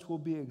 Christ will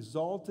be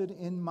exalted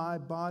in my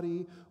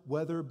body,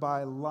 whether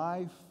by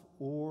life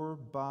or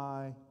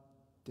by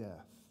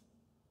death.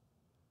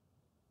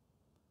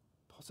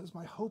 Paul says,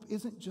 my hope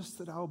isn't just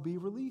that I'll be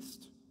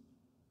released.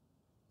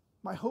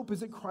 My hope is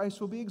that Christ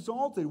will be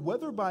exalted,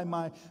 whether by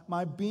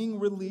my being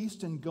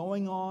released and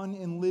going on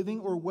and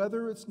living, or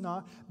whether it's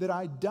not, that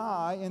I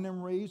die and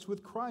am raised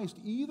with Christ.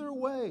 Either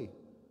way,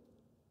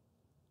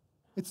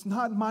 it's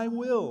not my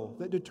will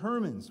that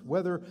determines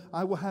whether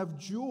I will have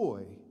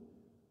joy.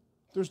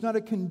 There's not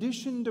a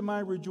condition to my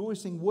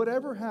rejoicing.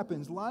 Whatever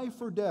happens,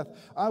 life or death,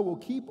 I will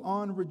keep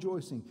on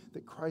rejoicing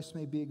that Christ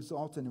may be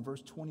exalted. In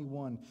verse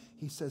 21,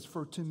 he says,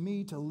 for to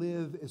me to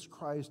live is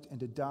Christ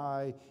and to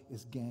die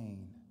is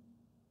gain.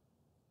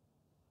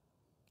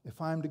 If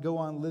I am to go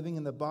on living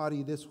in the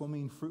body, this will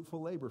mean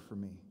fruitful labor for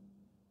me.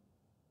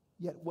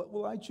 Yet what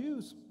will I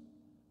choose?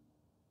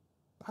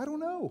 I don't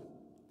know.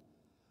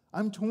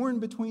 I'm torn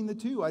between the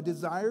two. I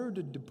desire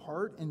to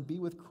depart and be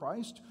with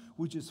Christ,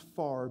 which is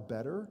far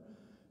better,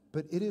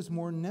 but it is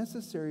more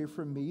necessary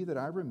for me that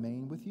I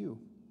remain with you,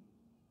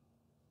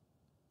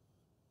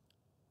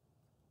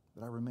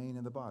 that I remain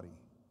in the body.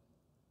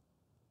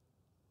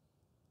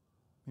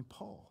 I mean,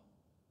 Paul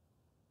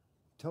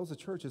tells the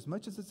church, as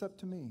much as it's up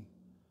to me,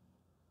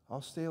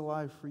 I'll stay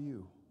alive for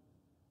you.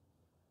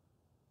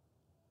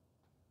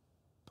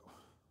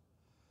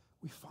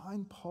 we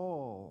find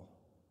Paul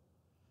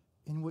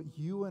in what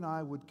you and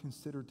I would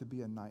consider to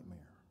be a nightmare.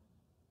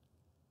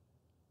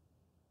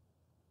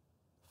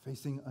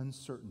 Facing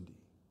uncertainty.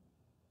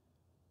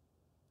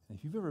 And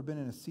if you've ever been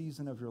in a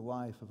season of your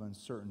life of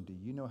uncertainty,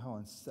 you know how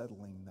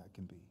unsettling that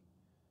can be.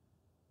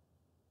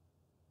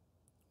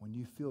 When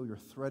you feel you're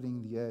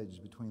threading the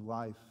edge between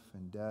life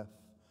and death,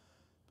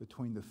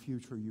 between the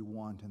future you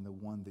want and the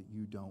one that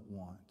you don't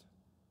want.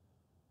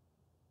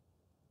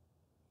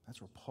 That's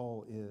where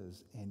Paul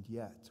is, and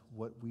yet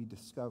what we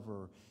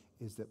discover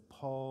is that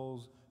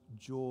Paul's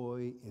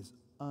joy is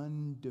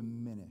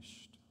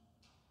undiminished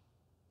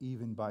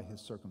even by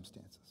his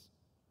circumstances.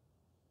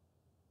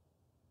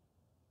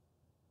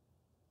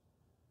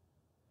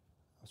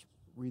 I was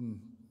reading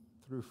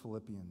through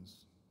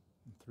Philippians,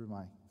 through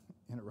my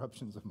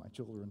interruptions of my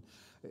children,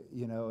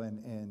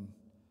 and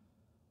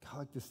God,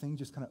 like this thing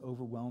just kind of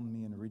overwhelmed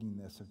me in reading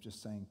this of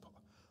just saying,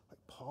 like,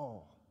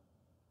 Paul,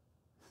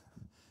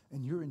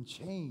 and you're in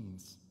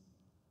chains.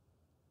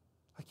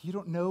 Like, you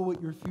don't know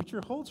what your future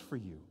holds for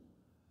you.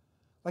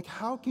 Like,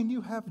 how can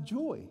you have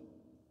joy?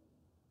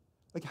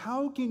 Like,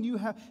 how can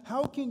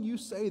you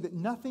say that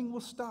nothing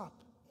will stop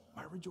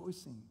my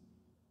rejoicing?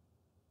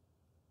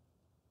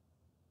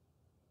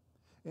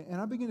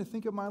 And I begin to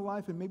think of my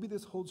life, and maybe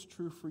this holds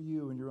true for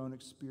you in your own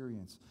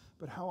experience,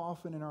 but how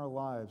often in our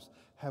lives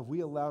have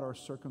we allowed our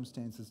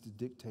circumstances to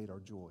dictate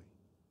our joy?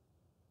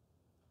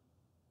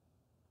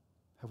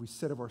 Have we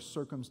said of our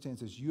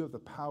circumstances, you have the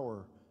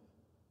power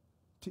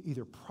to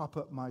either prop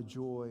up my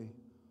joy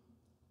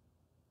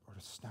or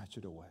to snatch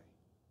it away?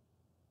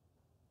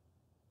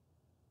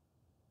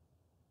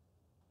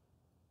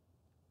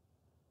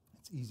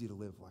 It's easy to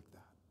live like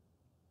that.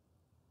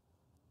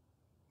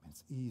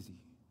 It's easy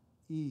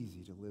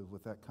to live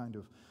with that kind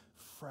of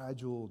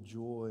fragile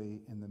joy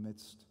in the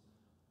midst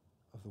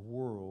of the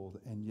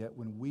world. And yet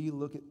when we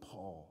look at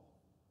Paul,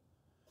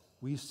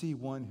 we see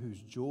one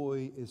whose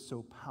joy is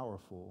so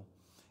powerful,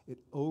 it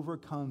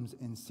overcomes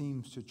and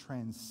seems to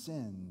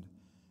transcend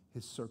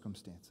his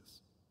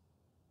circumstances.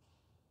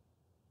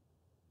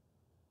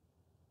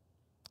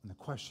 And the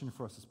question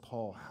for us is,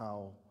 Paul,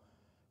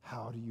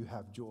 how do you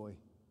have joy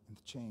in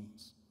the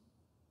chains?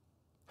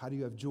 How do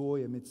you have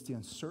joy amidst the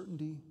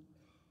uncertainty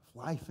of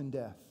life and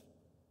death?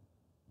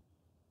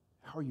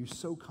 How are you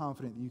so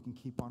confident that you can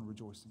keep on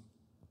rejoicing?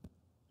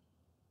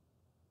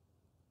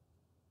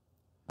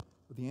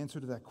 Well, the answer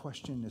to that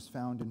question is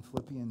found in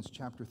Philippians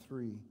chapter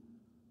 3,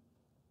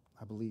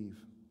 I believe.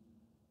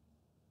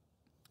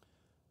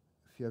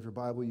 If you have your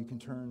Bible, you can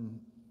turn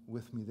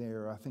with me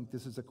there. I think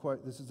this is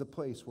a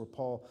place where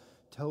Paul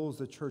tells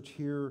the church,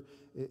 here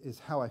is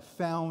how I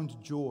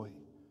found joy,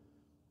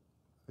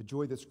 a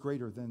joy that's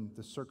greater than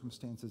the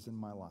circumstances in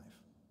my life.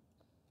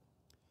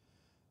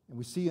 And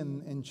we see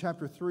in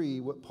chapter 3,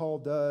 what Paul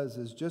does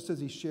is, just as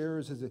he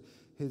shares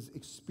his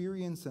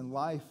experience and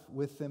life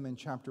with them in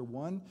chapter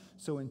 1,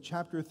 so in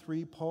chapter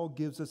 3, Paul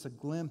gives us a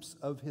glimpse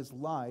of his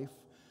life.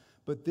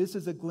 But this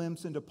is a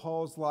glimpse into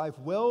Paul's life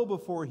well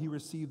before he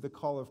received the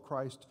call of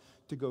Christ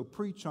to go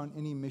preach on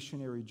any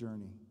missionary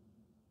journey.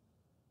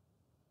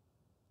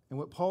 And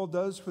what Paul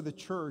does for the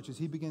church is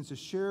he begins to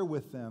share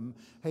with them,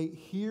 hey,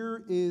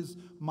 here is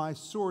my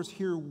source.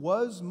 Here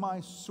was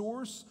my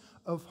source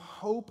of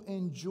hope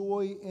and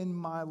joy in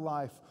my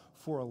life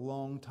for a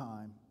long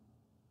time.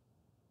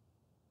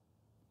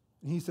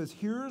 And he says,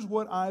 here's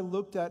what I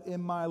looked at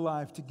in my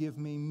life to give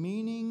me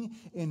meaning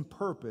and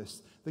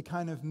purpose, the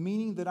kind of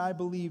meaning that I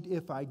believed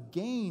if I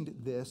gained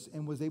this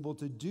and was able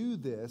to do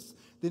this,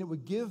 then it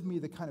would give me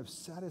the kind of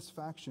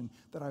satisfaction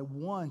that I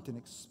want and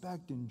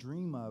expect and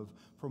dream of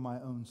for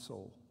my own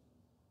soul.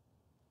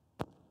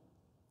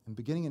 And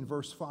beginning in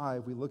verse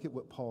 5, we look at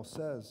what Paul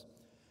says.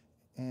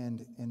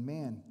 And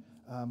man,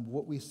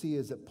 what we see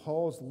is that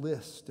Paul's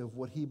list of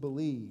what he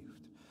believed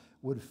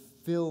would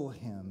fill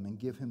him and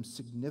give him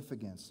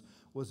significance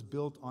was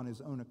built on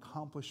his own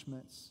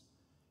accomplishments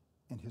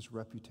and his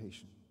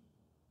reputation.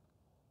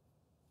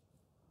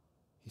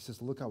 He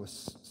says, look, I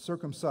was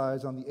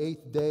circumcised on the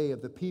 8th day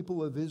of the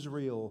people of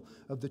Israel,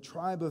 of the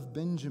tribe of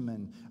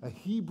Benjamin, a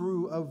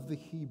Hebrew of the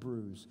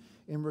Hebrews.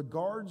 In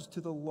regards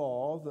to the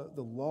law,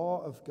 the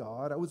law of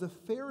God, I was a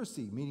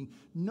Pharisee, meaning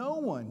no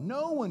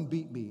one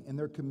beat me in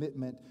their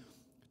commitment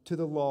to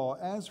the law.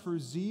 As for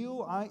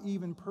zeal, I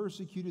even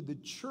persecuted the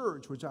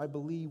church, which I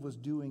believe was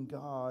doing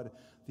God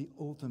the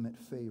ultimate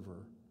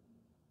favor.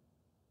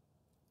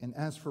 And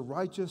as for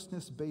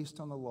righteousness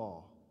based on the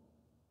law,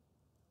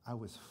 I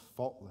was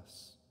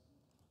faultless.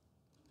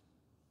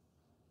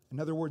 In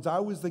other words, I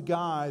was the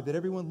guy that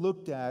everyone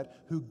looked at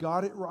who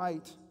got it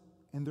right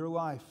in their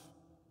life,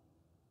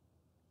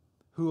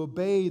 who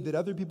obeyed, that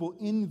other people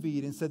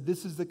envied and said,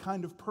 this is the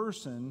kind of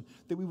person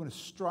that we want to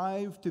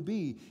strive to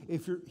be.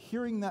 If you're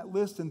hearing that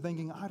list and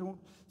thinking, I don't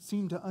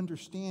seem to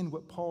understand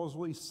what Paul's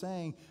really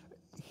saying,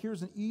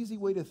 here's an easy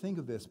way to think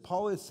of this.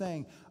 Paul is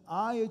saying,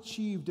 I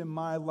achieved in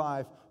my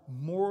life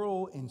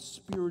moral and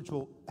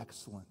spiritual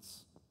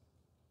excellence.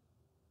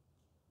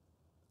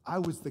 I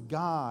was the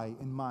guy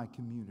in my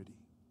community,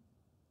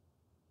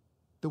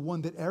 the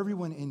one that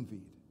everyone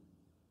envied.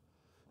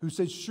 who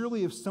said,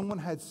 surely if someone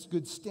had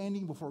good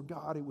standing before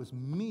God, it was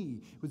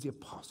me. It was the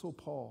Apostle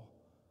Paul.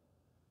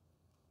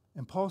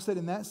 And Paul said,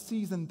 in that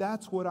season,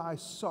 that's what I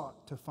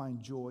sought to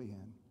find joy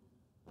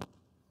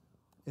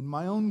in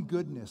my own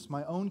goodness,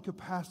 my own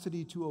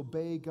capacity to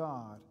obey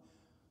God,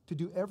 to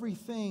do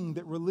everything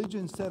that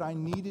religion said I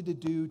needed to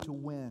do to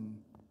win.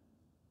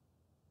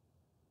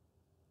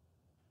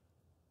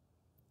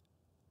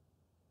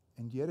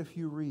 And yet if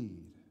you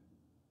read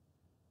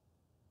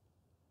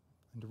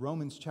into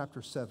Romans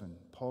chapter 7,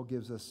 Paul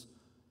gives us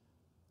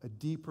a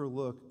deeper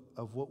look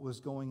of what was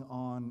going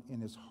on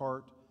in his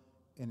heart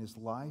and his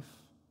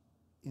life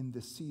in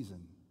this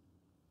season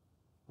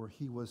where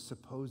he was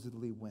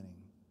supposedly winning.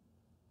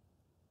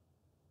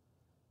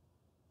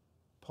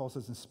 Paul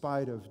says, in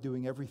spite of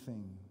doing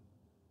everything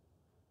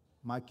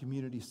my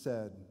community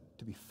said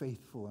to be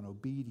faithful and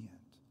obedient,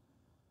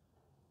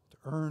 to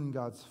earn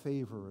God's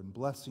favor and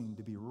blessing,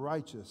 to be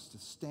righteous, to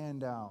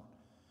stand out,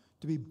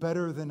 to be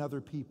better than other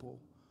people,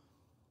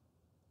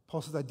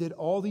 Paul says, I did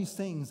all these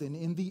things, and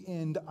in the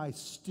end, I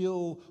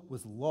still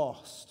was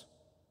lost.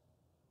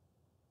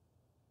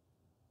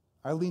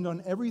 I leaned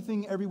on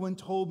everything everyone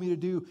told me to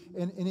do,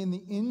 and in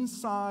the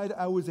inside,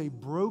 I was a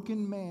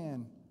broken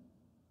man.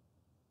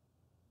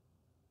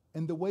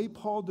 And the way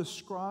Paul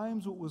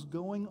describes what was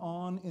going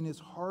on in his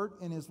heart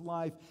and his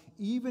life,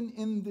 even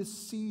in this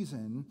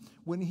season,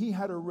 when he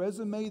had a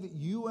resume that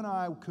you and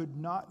I could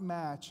not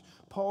match,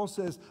 Paul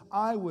says,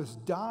 I was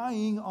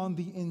dying on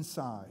the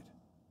inside.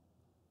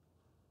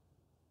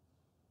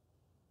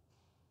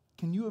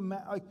 Can you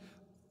imagine?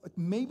 Like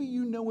maybe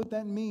you know what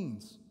that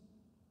means.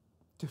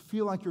 To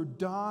feel like you're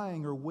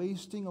dying or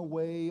wasting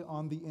away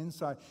on the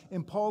inside.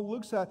 And Paul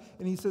looks at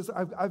and he says,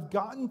 I've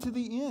gotten to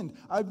the end.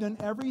 I've done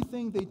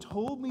everything they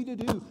told me to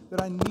do that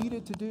I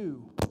needed to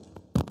do.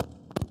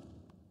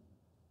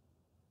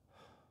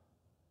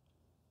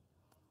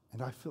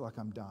 And I feel like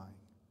I'm dying.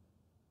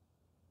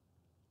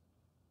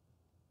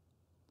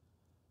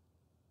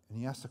 And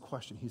he asks a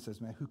question. He says,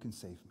 man, who can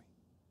save me?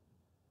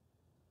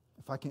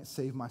 If I can't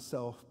save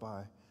myself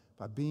by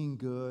being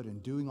good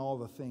and doing all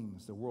the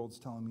things the world's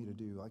telling me to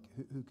do, like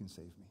who can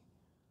save me?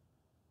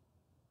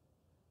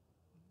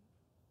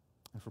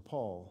 And for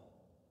Paul,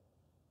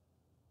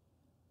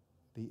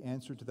 the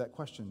answer to that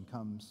question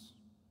comes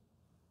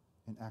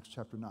in Acts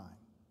chapter 9,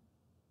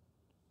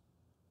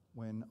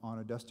 when on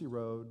a dusty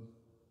road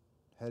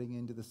heading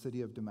into the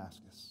city of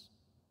Damascus,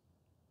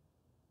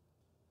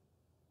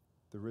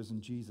 the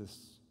risen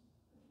Jesus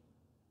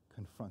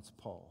confronts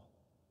Paul.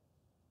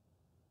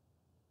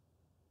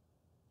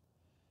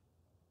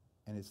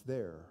 And it's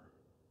there,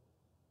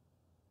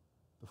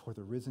 before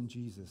the risen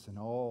Jesus and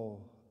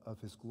all of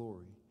his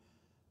glory,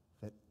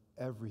 that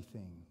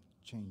everything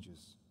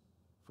changes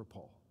for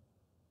Paul.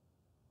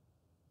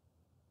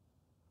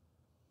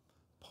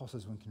 Paul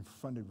says, when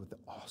confronted with the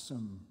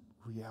awesome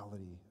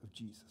reality of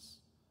Jesus,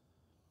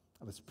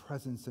 of his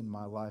presence in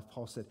my life,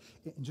 Paul said,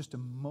 in just a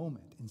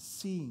moment, in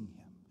seeing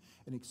him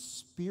and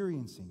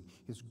experiencing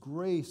his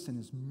grace and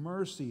his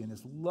mercy and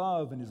his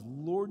love and his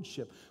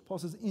lordship, Paul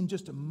says, in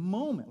just a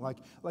moment, like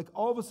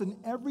all of a sudden,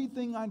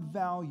 everything I'd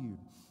valued,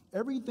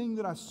 everything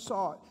that I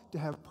sought to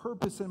have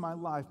purpose in my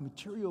life,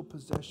 material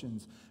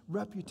possessions,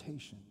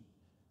 reputation,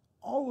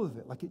 all of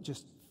it, like it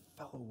just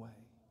fell away.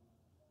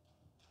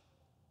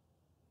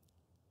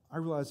 I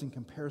realized in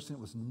comparison it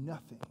was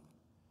nothing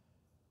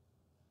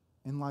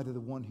in light of the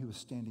one who was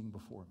standing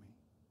before me.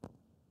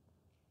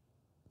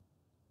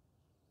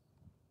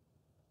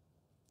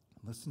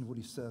 Listen to what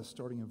he says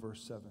starting in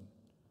verse 7.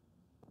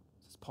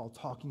 This is Paul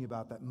talking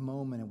about that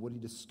moment and what he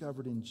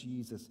discovered in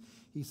Jesus.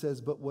 He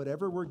says, but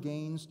whatever were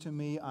gains to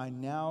me, I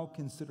now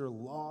consider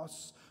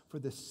loss for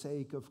the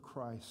sake of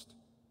Christ.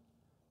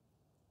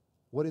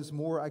 What is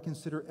more, I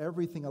consider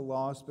everything a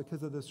loss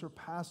because of the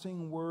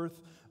surpassing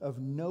worth of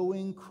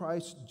knowing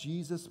Christ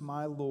Jesus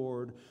my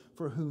Lord,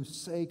 for whose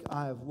sake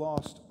I have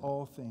lost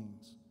all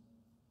things.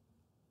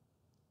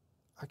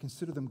 I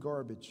consider them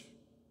garbage,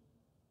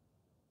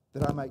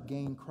 that I might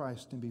gain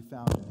Christ and be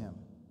found in him.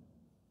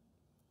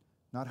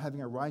 Not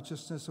having a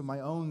righteousness of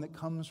my own that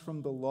comes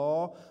from the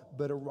law,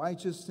 but a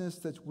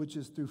righteousness which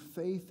is through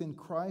faith in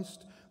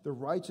Christ, the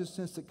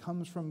righteousness that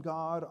comes from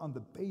God on the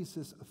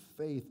basis of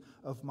faith,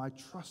 of my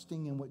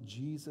trusting in what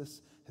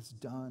Jesus has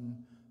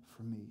done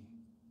for me.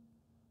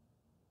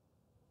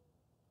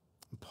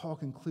 And Paul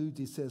concludes,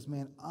 he says,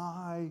 man,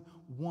 I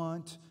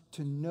want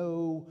to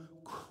know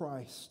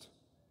Christ.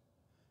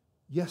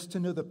 Yes, to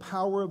know the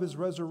power of his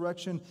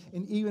resurrection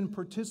and even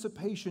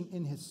participation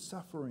in his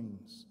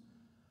sufferings,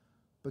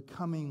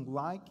 becoming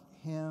like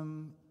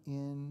him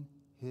in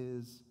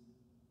his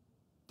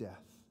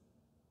death,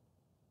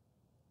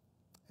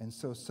 and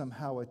so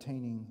somehow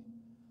attaining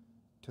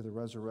to the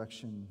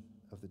resurrection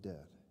of the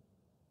dead.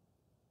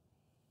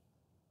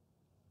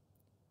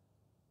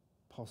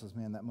 Paul says,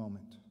 man, in that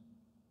moment,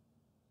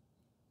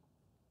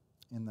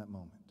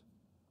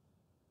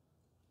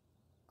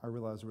 I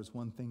realized there was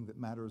one thing that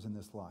matters in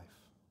this life,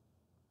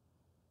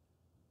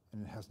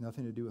 and it has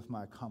nothing to do with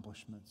my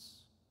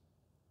accomplishments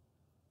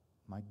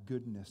my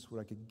goodness, what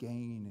I could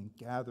gain and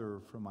gather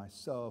for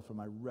myself, for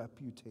my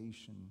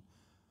reputation.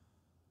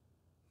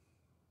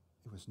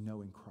 It was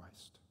knowing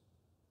Christ.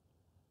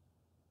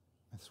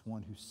 That's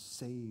one who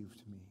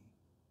saved me.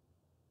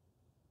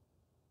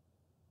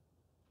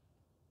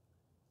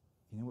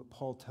 You know what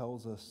Paul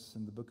tells us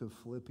in the book of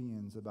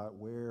Philippians about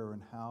where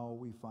and how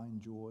we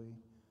find joy?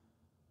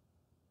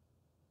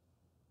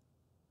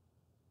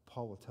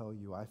 Paul will tell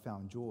you, I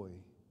found joy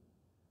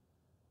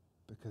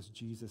because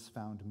Jesus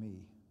found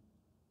me.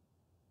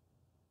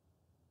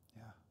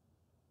 Yeah.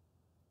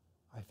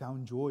 I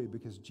found joy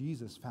because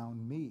Jesus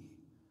found me.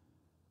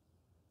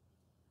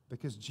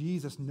 Because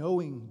Jesus,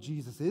 knowing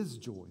Jesus is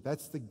joy.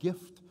 That's the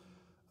gift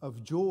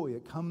of joy.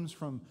 It comes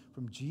from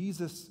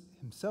Jesus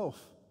himself.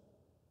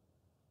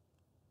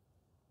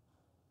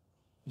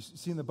 You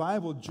see, in the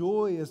Bible,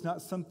 joy is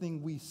not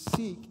something we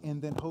seek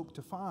and then hope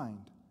to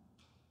find.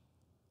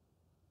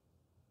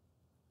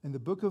 In the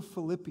book of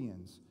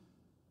Philippians,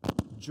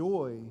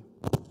 joy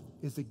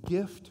is a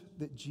gift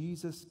that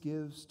Jesus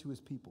gives to his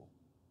people.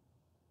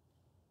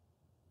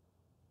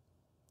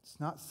 It's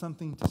not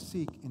something to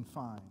seek and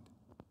find.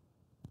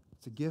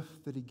 It's a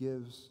gift that he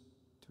gives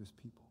to his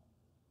people.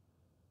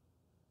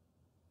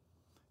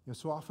 You know,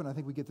 so often I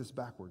think we get this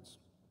backwards.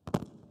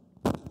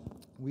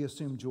 We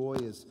assume joy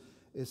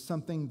is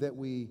something that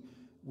we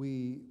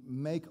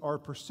make our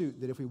pursuit,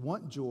 that if we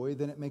want joy,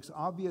 then it makes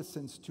obvious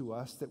sense to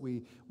us that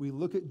we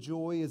look at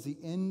joy as the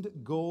end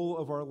goal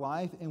of our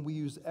life, and we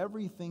use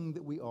everything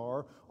that we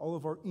are, all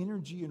of our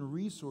energy and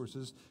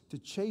resources to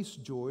chase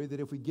joy, that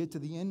if we get to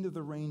the end of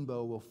the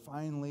rainbow, we'll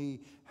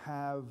finally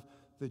have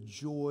the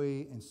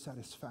joy and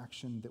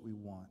satisfaction that we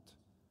want.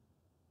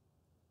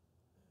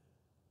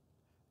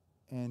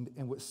 And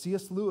what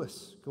C.S.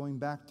 Lewis, going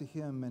back to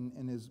him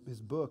and his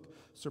book,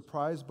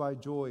 Surprised by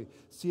Joy,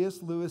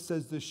 C.S. Lewis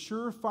says the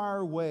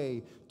surefire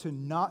way to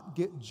not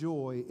get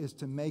joy is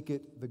to make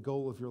it the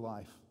goal of your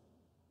life.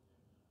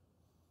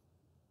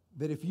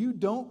 That if you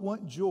don't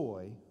want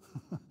joy,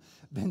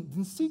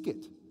 then seek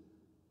it.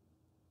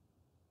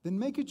 Then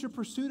make it your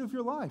pursuit of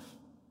your life.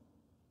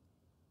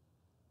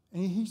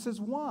 And he says,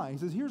 why? He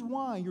says, here's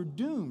why you're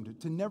doomed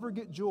to never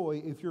get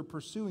joy if you're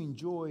pursuing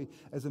joy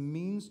as a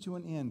means to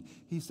an end.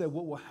 He said,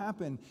 what will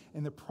happen,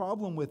 and the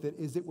problem with it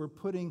is that we're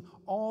putting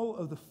all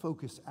of the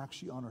focus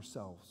actually on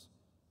ourselves.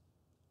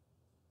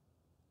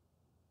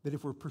 That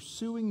if we're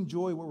pursuing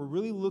joy, what we're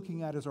really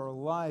looking at is our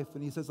life.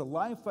 And he says a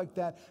life like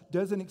that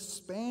doesn't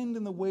expand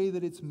in the way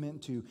that it's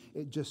meant to.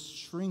 It just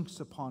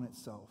shrinks upon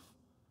itself.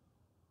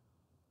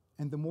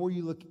 And the more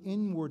you look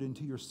inward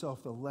into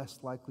yourself, the less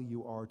likely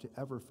you are to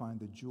ever find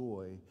the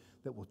joy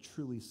that will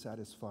truly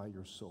satisfy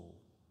your soul.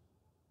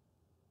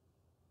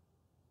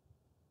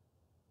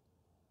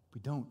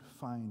 We don't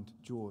find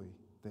joy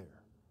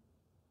there.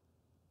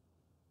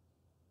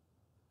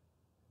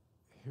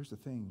 Here's the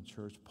thing,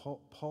 church.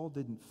 Paul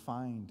didn't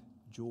find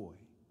joy.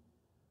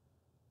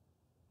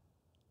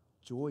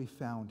 Joy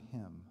found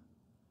him.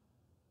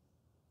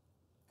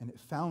 And it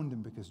found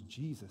him because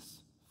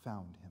Jesus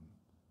found him.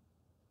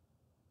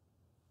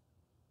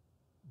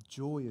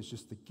 Joy is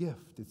just the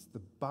gift. It's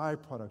the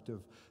byproduct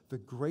of the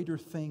greater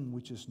thing,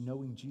 which is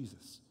knowing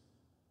Jesus.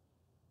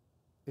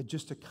 It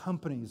just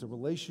accompanies a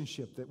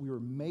relationship that we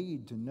were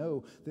made to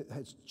know that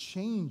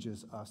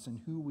changes us and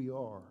who we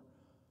are.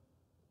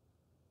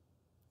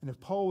 And if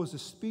Paul was to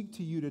speak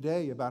to you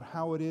today about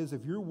how it is,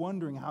 if you're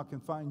wondering how I can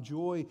find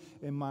joy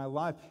in my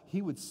life,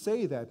 he would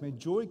say that. Man,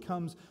 joy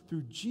comes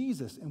through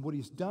Jesus and what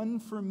he's done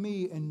for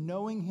me and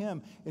knowing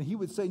him. And he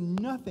would say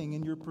nothing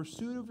in your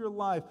pursuit of your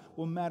life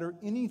will matter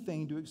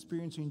anything to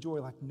experiencing joy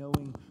like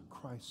knowing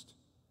Christ.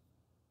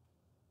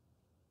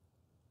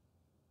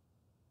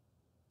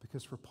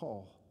 Because for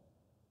Paul,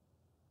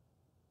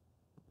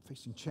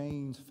 facing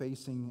chains,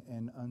 facing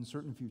an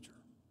uncertain future,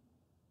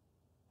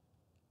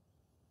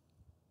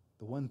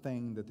 the one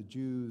thing that the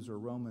Jews or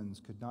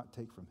Romans could not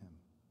take from him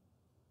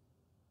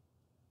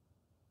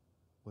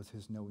was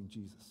his knowing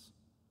Jesus.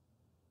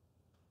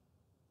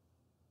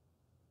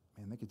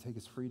 Man, they could take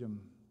his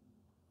freedom.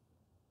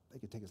 They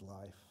could take his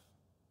life.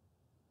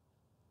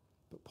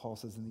 But Paul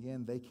says in the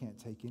end, they can't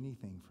take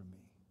anything from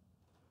me.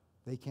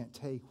 They can't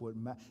take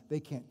they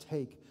can't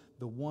take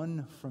the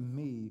one from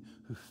me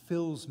who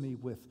fills me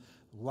with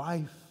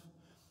life,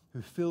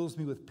 who fills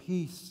me with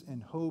peace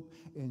and hope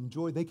and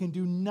joy. They can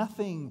do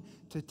nothing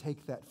to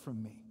take that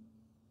from me.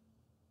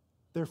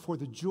 Therefore,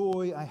 the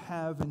joy I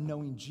have in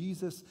knowing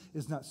Jesus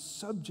is not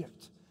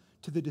subject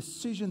to the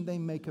decision they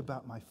make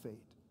about my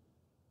fate.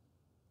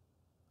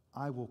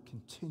 I will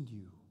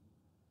continue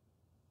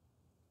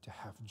to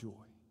have joy.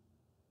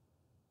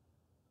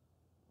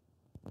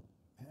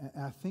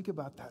 And I think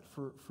about that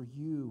for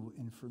you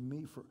and for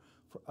me, for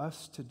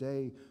us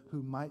today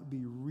who might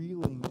be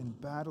reeling and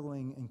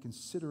battling and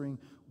considering,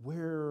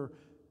 where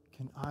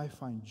can I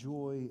find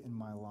joy in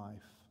my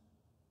life?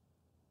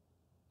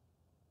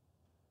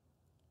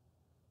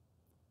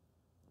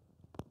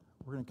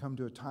 We're going to come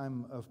to a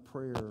time of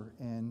prayer,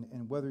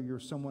 and whether you're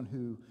someone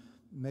who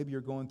maybe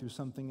you're going through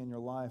something in your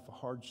life, a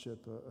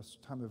hardship,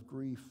 a time of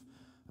grief,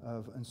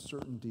 of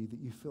uncertainty, that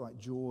you feel like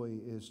joy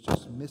is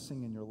just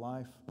missing in your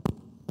life.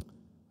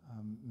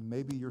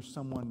 Maybe you're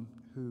someone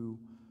who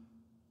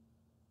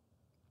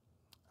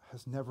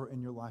has never in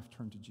your life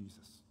turned to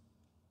Jesus.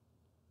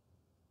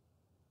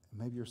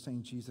 Maybe you're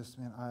saying, Jesus,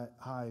 man,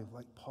 I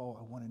like Paul,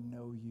 I want to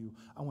know you.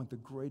 I want the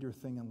greater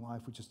thing in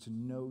life, which is to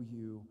know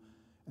you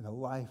and the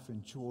life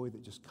and joy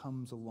that just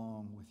comes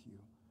along with you.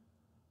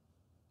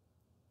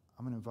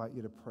 I'm going to invite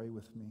you to pray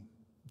with me.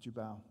 Would you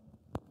bow?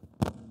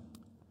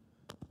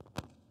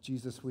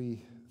 Jesus,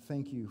 we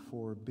thank you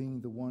for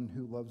being the one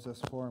who loves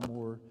us far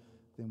more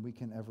than we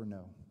can ever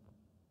know,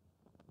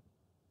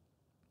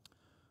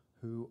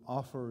 who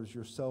offers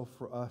yourself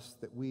for us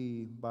that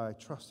we, by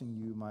trusting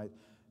you, might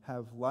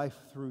have life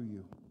through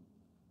you.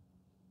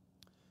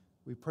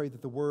 We pray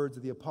that the words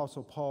of the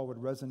Apostle Paul would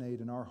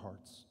resonate in our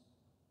hearts,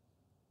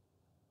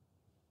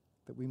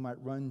 that we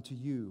might run to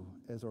you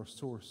as our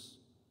source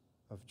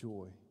of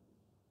joy,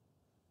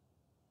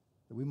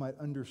 that we might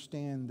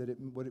understand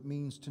what it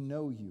means to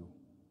know you,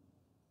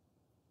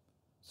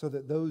 so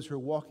that those who are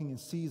walking in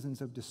seasons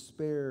of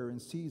despair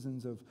and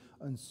seasons of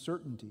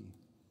uncertainty,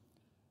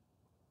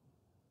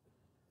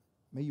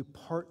 may you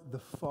part the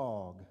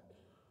fog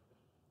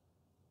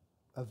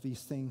of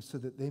these things so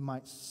that they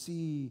might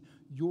see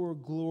your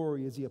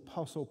glory as the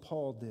Apostle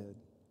Paul did.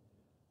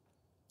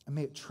 And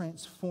may it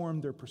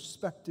transform their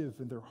perspective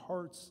and their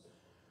hearts,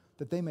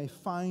 that they may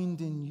find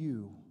in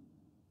you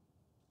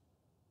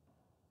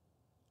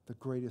the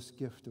greatest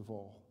gift of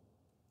all.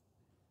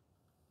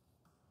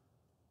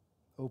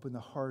 Open the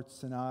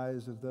hearts and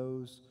eyes of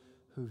those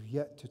who've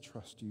yet to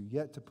trust you,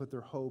 yet to put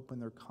their hope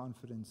and their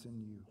confidence in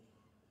you,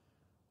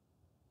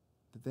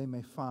 that they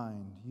may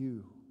find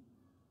you,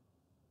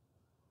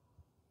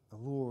 the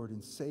Lord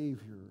and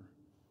Savior,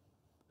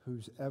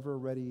 who's ever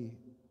ready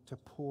to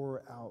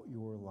pour out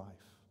your life.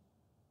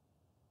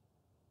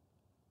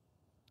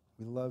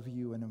 We love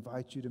you and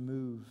invite you to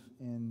move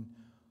in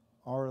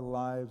our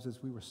lives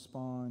as we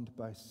respond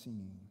by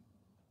singing.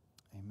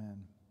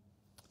 Amen.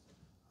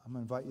 I'm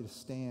going to invite you to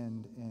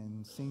stand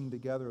and sing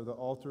together. The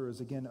altar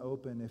is again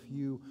open. If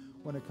you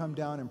want to come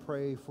down and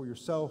pray for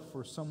yourself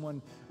or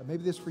someone,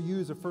 maybe this for you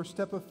is a first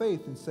step of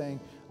faith in saying,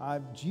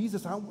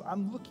 Jesus,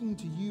 I'm looking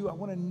to you. I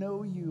want to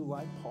know you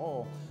like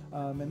Paul.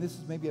 And this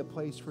is maybe a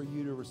place for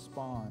you to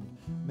respond.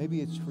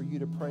 Maybe it's for you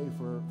to pray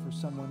for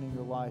someone in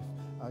your life.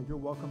 You're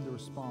welcome to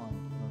respond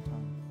in our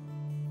time.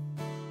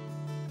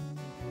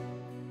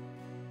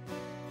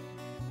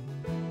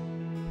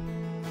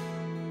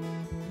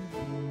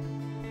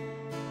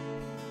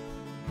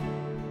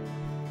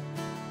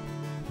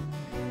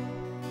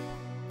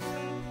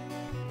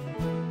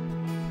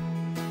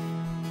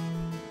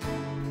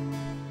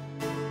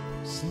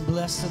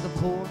 Blessed are the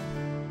poor,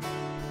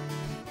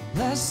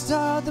 blessed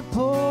are the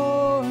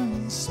poor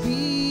in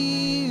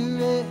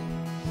spirit,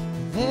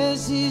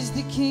 theirs is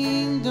the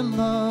kingdom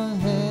of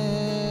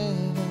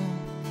heaven.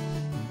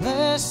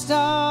 Blessed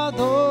are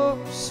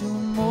those who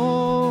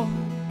mourn,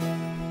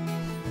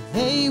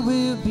 they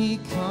will be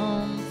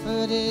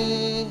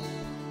comforted.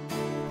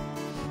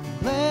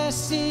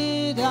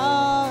 Blessed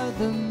are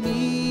the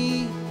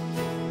meek,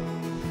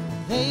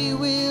 they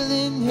will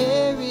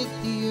inherit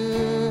the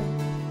earth.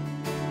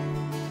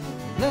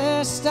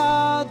 Blessed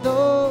are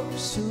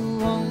those who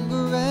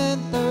hunger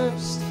and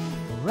thirst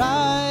for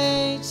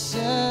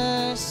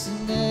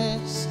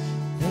righteousness,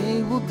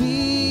 they will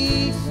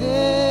be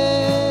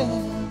fed.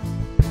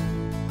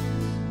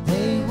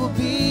 They will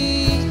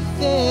be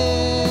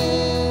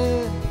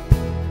fed.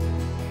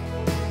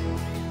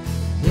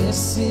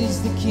 This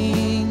is the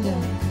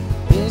kingdom,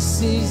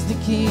 this is the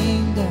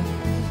kingdom,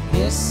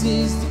 this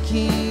is the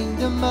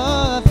kingdom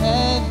of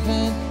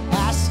heaven.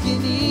 Ask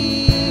and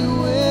ye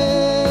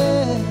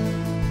will.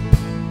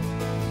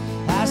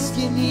 Ask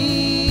and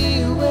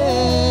he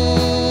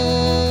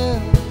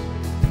will.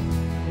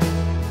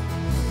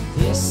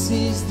 This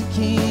is the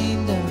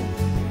kingdom,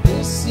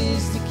 this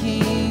is the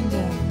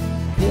kingdom,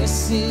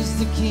 this is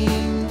the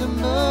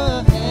kingdom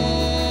of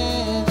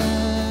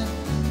heaven.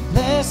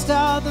 Blessed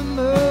are the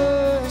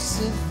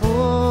merciful,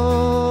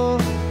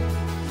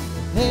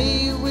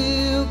 they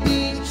will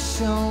be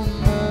shown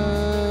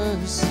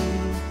mercy.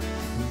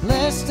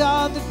 Blessed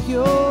are the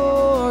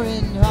pure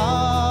in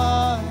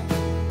heart,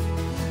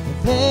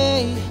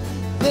 they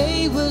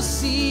will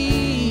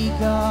see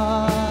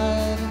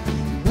God.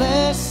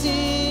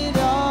 Blessed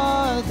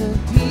are the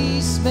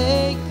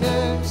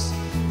peacemakers,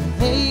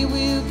 they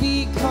will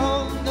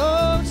become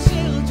the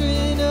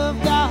children of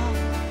God.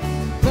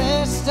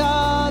 Blessed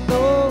are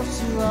those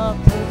who are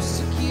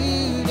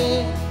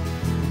persecuted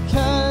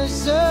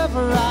because of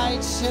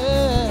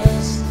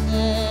righteousness.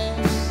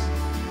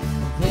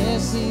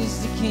 This is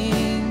the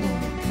kingdom,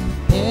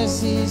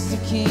 this is the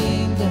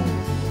kingdom,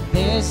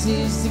 this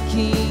is the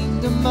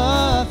kingdom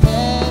of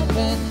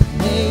heaven.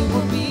 They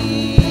will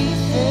be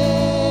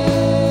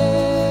filled.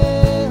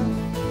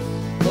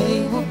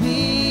 They will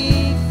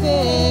be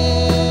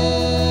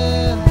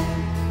filled.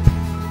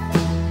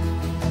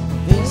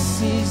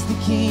 This is the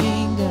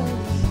kingdom.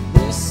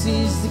 This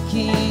is the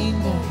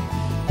kingdom.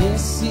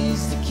 This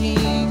This is the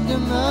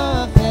kingdom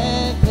of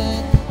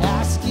heaven.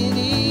 Ask and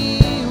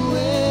He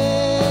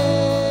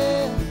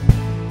will.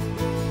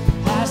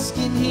 Ask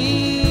and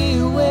He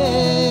will.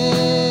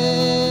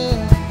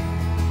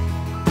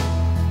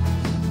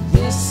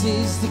 This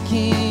is the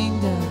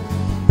kingdom.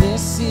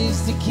 This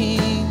is the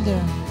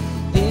kingdom.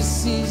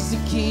 This is the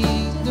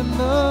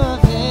kingdom of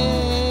heaven.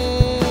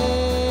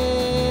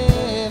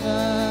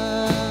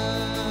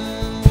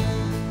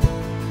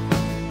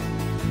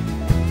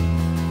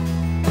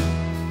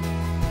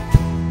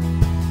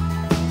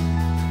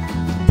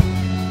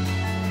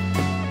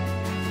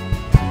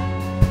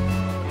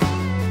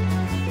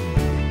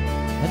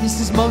 This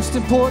is most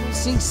important.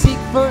 Sing, seek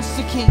first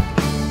the kingdom.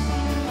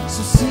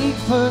 So seek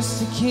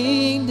first the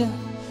kingdom,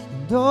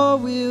 and all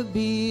will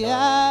be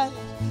added.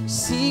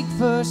 Seek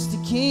first the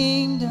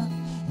kingdom,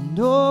 and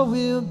all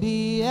will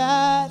be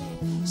added.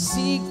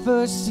 Seek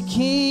first the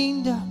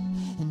kingdom,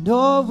 and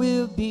all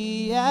will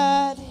be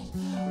added.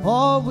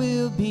 All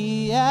will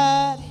be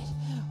added.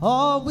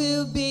 All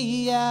will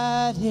be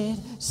added.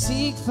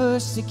 Seek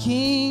first the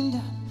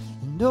kingdom,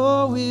 and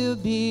all will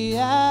be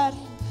added.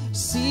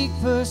 Seek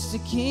first the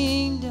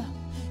kingdom,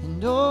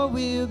 and all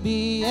will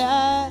be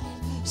added.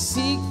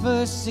 Seek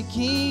first the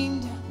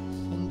kingdom,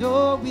 and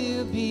all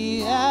will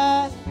be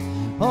added.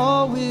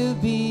 All will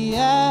be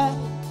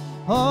added.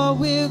 All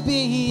will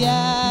be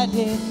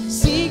added.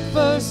 Seek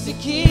first the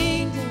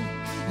kingdom,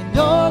 and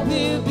all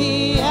will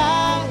be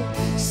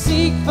added.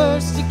 Seek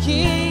first the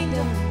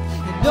kingdom,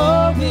 and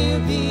all will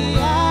be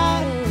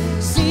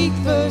added. Seek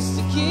first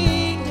the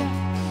kingdom,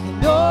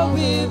 and all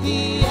will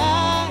be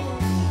added.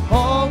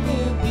 All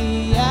will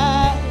be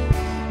added.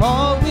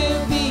 All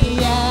will be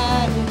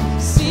added.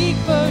 Seek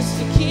first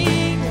the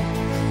kingdom,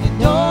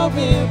 and all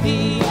will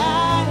be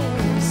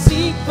added.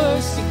 Seek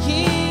first the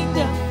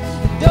kingdom,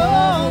 and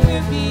all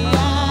will be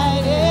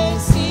added.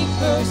 Seek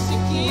first the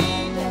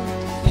kingdom,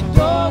 and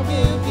all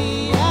will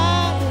be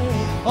added.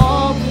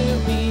 All will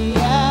be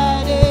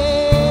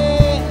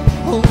added.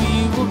 We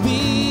will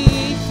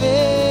be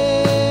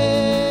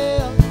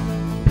filled.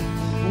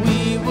 We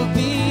will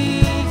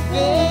be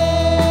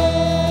filled.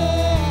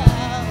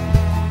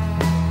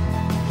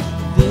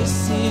 This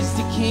is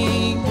the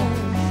kingdom.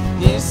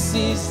 This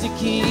is the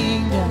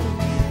kingdom.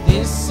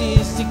 This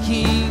is the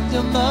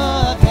kingdom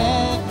of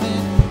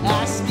heaven.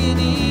 Ask and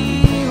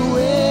He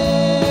will.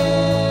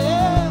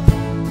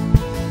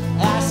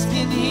 Ask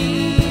and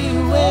He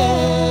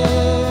will.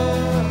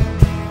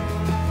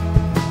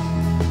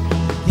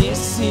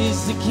 This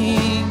is the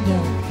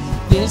kingdom.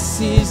 This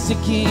is the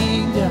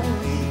kingdom.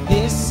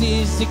 This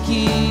is the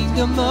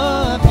kingdom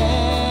of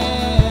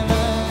heaven.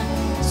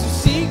 So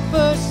seek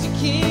first the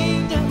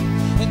kingdom,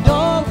 and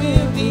all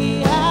will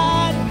be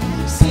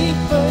added. Seek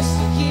first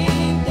the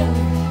kingdom,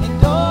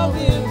 and all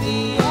will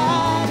be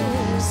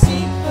added.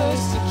 Seek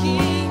first the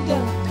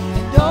kingdom,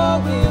 and all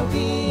will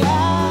be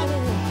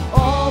added.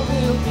 All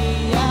will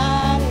be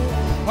added.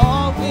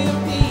 All will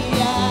be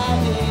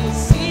added.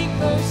 Seek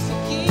first the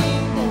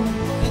kingdom,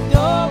 and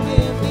all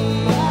will be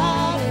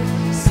added.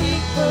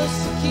 Seek first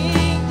the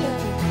kingdom,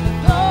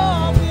 and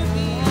all will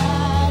be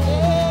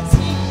added.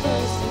 Seek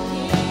first the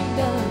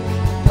kingdom,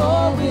 and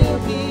all will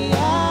be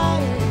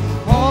added.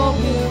 All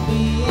will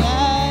be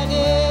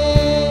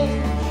added.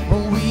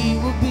 We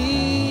will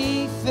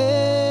be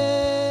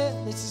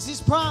filled. This is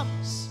His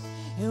promise.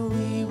 And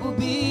we will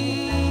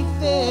be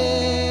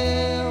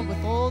filled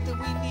with all that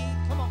we need.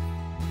 Come on.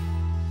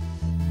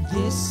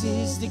 This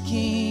is the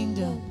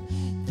kingdom.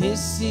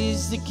 This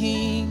is the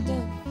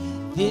kingdom.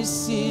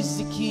 This is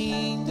the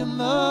kingdom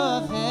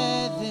of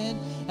heaven.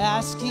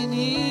 Ask and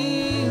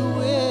He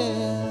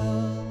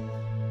will.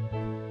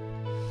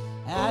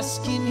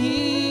 Ask and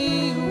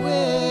He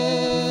will.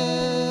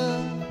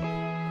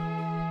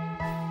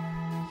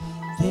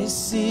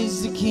 This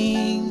is the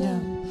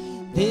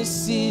kingdom.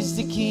 This is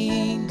the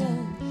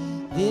kingdom.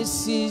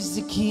 This is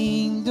the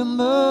kingdom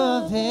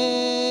of heaven.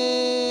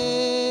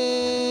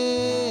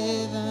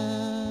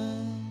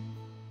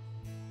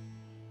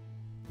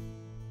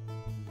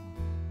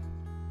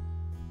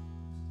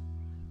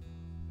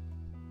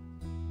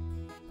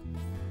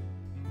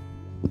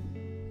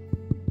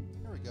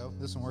 There we go.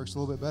 This one works a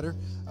little bit better.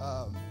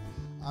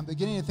 I'm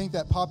beginning to think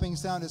that popping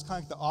sound is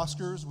kind of like the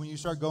Oscars. When you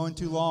start going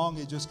too long,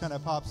 it just kind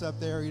of pops up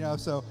there, you know.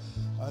 So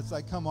it's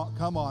like, come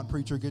on,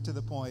 preacher, get to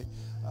the point.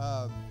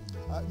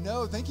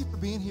 No, thank you for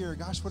being here.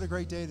 Gosh, what a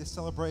great day to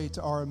celebrate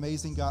our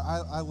amazing God.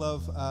 I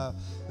love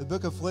the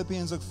Book of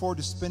Philippians. Look forward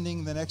to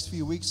spending the next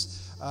few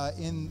weeks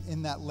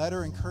in that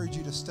letter. Encourage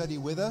you to study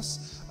with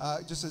us.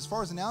 Just as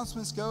far as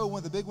announcements go, one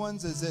of the big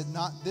ones is that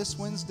not this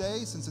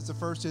Wednesday, since it's the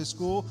first day of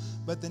school,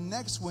 but the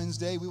next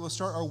Wednesday, we will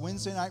start our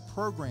Wednesday night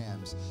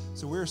programs.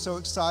 So we're so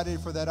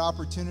excited for that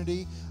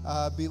opportunity.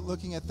 Be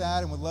looking at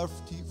that and would love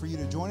for you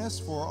to join us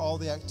for all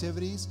the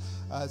activities.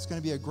 It's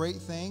going to be a great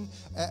thing.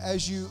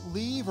 As you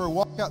leave or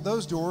walk out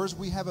those doors,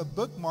 we have a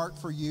bookmark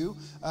for you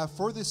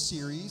for this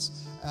series.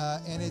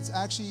 And it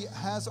actually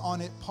has on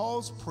it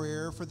Paul's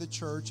prayer for the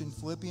church in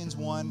Philippians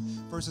 1.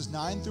 1, verses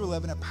 9 through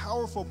 11, a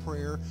powerful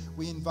prayer.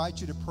 We invite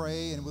you to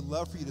pray and would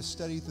love for you to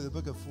study through the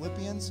Book of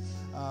Philippians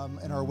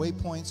and our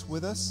waypoints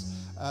with us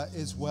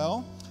as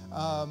well.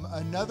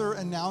 Another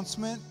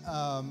announcement,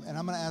 and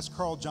I'm going to ask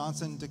Carl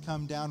Johnston to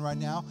come down right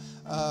now.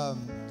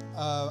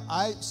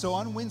 So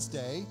on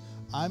Wednesday,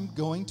 I'm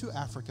going to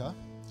Africa.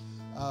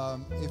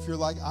 If you're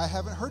like, I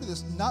haven't heard of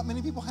this, not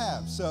many people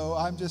have. So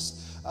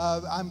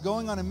I'm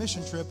going on a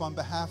mission trip on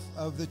behalf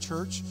of the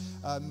church.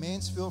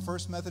 Mansfield,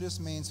 First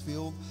Methodist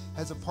Mansfield,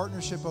 has a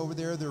partnership over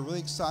there. They're really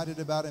excited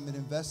about it and been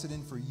invested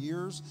in for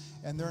years.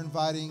 And they're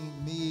inviting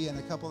me and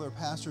a couple other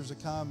pastors to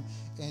come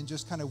and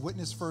just kind of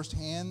witness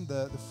firsthand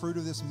the fruit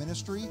of this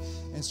ministry.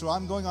 And so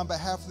I'm going on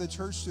behalf of the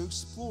church to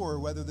explore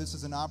whether this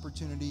is an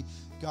opportunity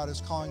God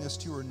is calling us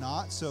to or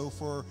not. So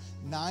for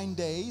 9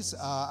 days,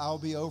 I'll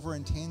be over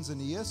in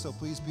Tanzania. So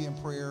please be in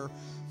prayer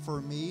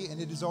for me.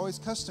 And it is always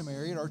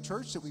customary at our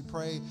church that we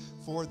pray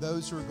for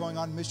those who are going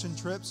on mission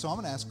trips. So I'm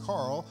going to ask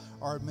Carl,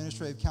 our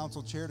administrative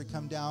council chair, to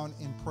come down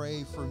and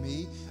pray for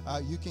me.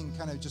 You can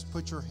kind of just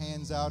put your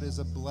hands out as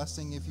a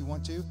blessing if you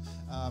want to,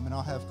 and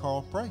I'll have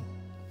Carl pray.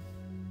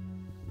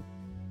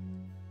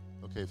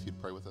 Okay, if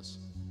you'd pray with us.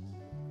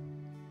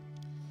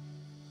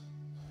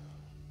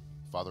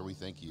 Father, we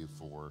thank you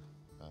for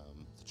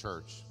the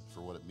church,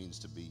 for what it means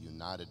to be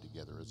united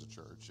together as a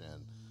church.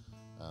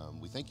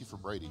 And we thank you for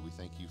Brady. We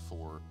thank you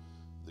for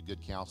the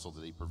good counsel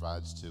that he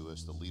provides to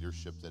us, the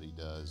leadership that he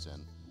does.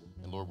 And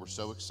Lord, we're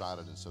so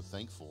excited and so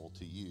thankful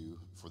to you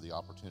for the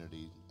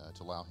opportunity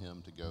to allow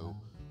him to go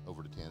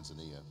over to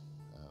Tanzania.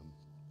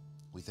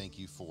 We thank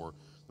you for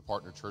the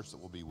partner church that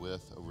we'll be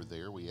with over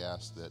there. We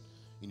ask that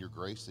in your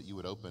grace that you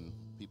would open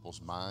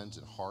people's minds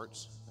and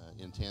hearts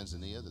in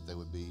Tanzania, that they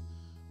would be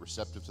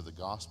receptive to the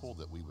gospel,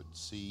 that we would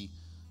see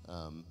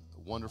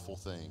wonderful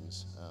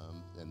things,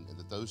 and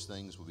that those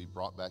things would be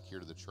brought back here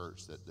to the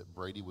church, that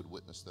Brady would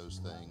witness those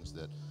things,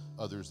 that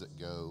others that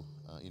go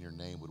in your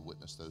name would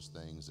witness those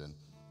things, and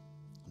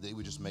they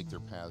would just make their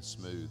paths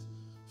smooth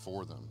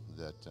for them,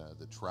 that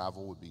the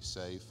travel would be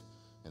safe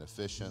and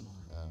efficient,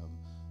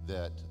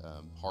 that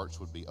hearts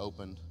would be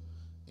opened,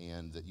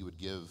 and that you would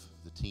give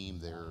the team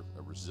there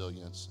a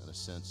resilience and a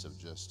sense of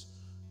just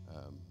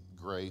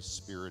grace,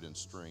 spirit, and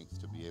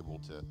strength to be able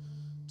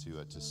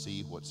to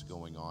see what's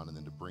going on and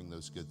then to bring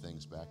those good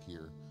things back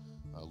here.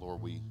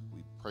 Lord, we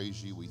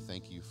praise you. We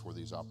thank you for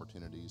these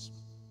opportunities.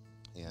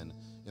 And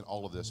in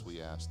all of this,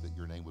 we ask that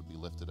your name would be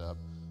lifted up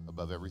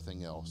above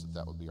everything else,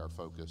 that would be our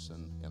focus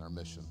and our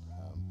mission.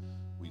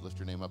 We lift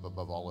your name up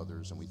above all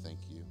others, and we thank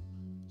you.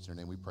 It's in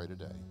your name we pray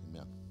today.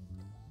 Amen.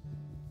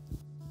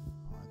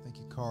 Thank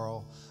you,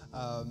 Carl.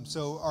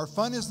 So our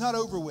fun is not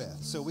over with.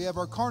 So we have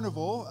our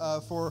carnival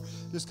for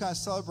just kind of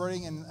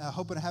celebrating and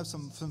hoping to have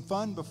some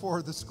fun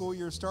before the school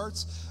year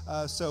starts.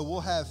 So we'll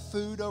have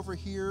food over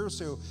here.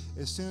 So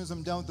as soon as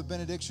I'm done with the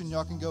benediction,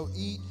 y'all can go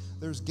eat.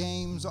 There's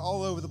games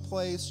all over the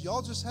place.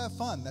 Y'all just have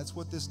fun. That's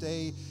what this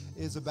day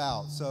is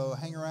about. So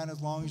hang around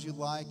as long as you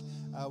like.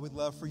 We'd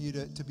love for you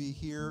to be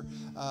here.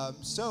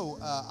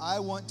 I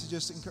want to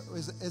just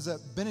encourage, as a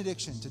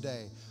benediction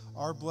today,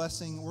 our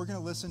blessing, we're going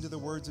to listen to the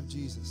words of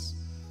Jesus,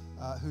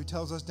 who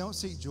tells us, don't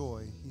seek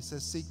joy. He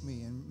says, seek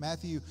me. In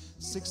Matthew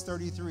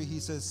 6:33, he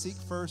says, seek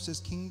first his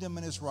kingdom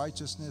and his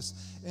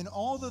righteousness, and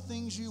all the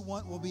things you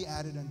want will be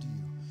added unto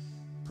you.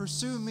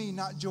 Pursue me,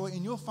 not joy,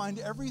 and you'll find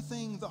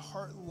everything the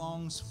heart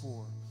longs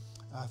for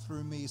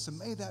through me. So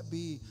may that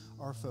be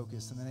our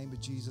focus. In the name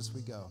of Jesus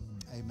we go.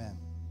 Amen.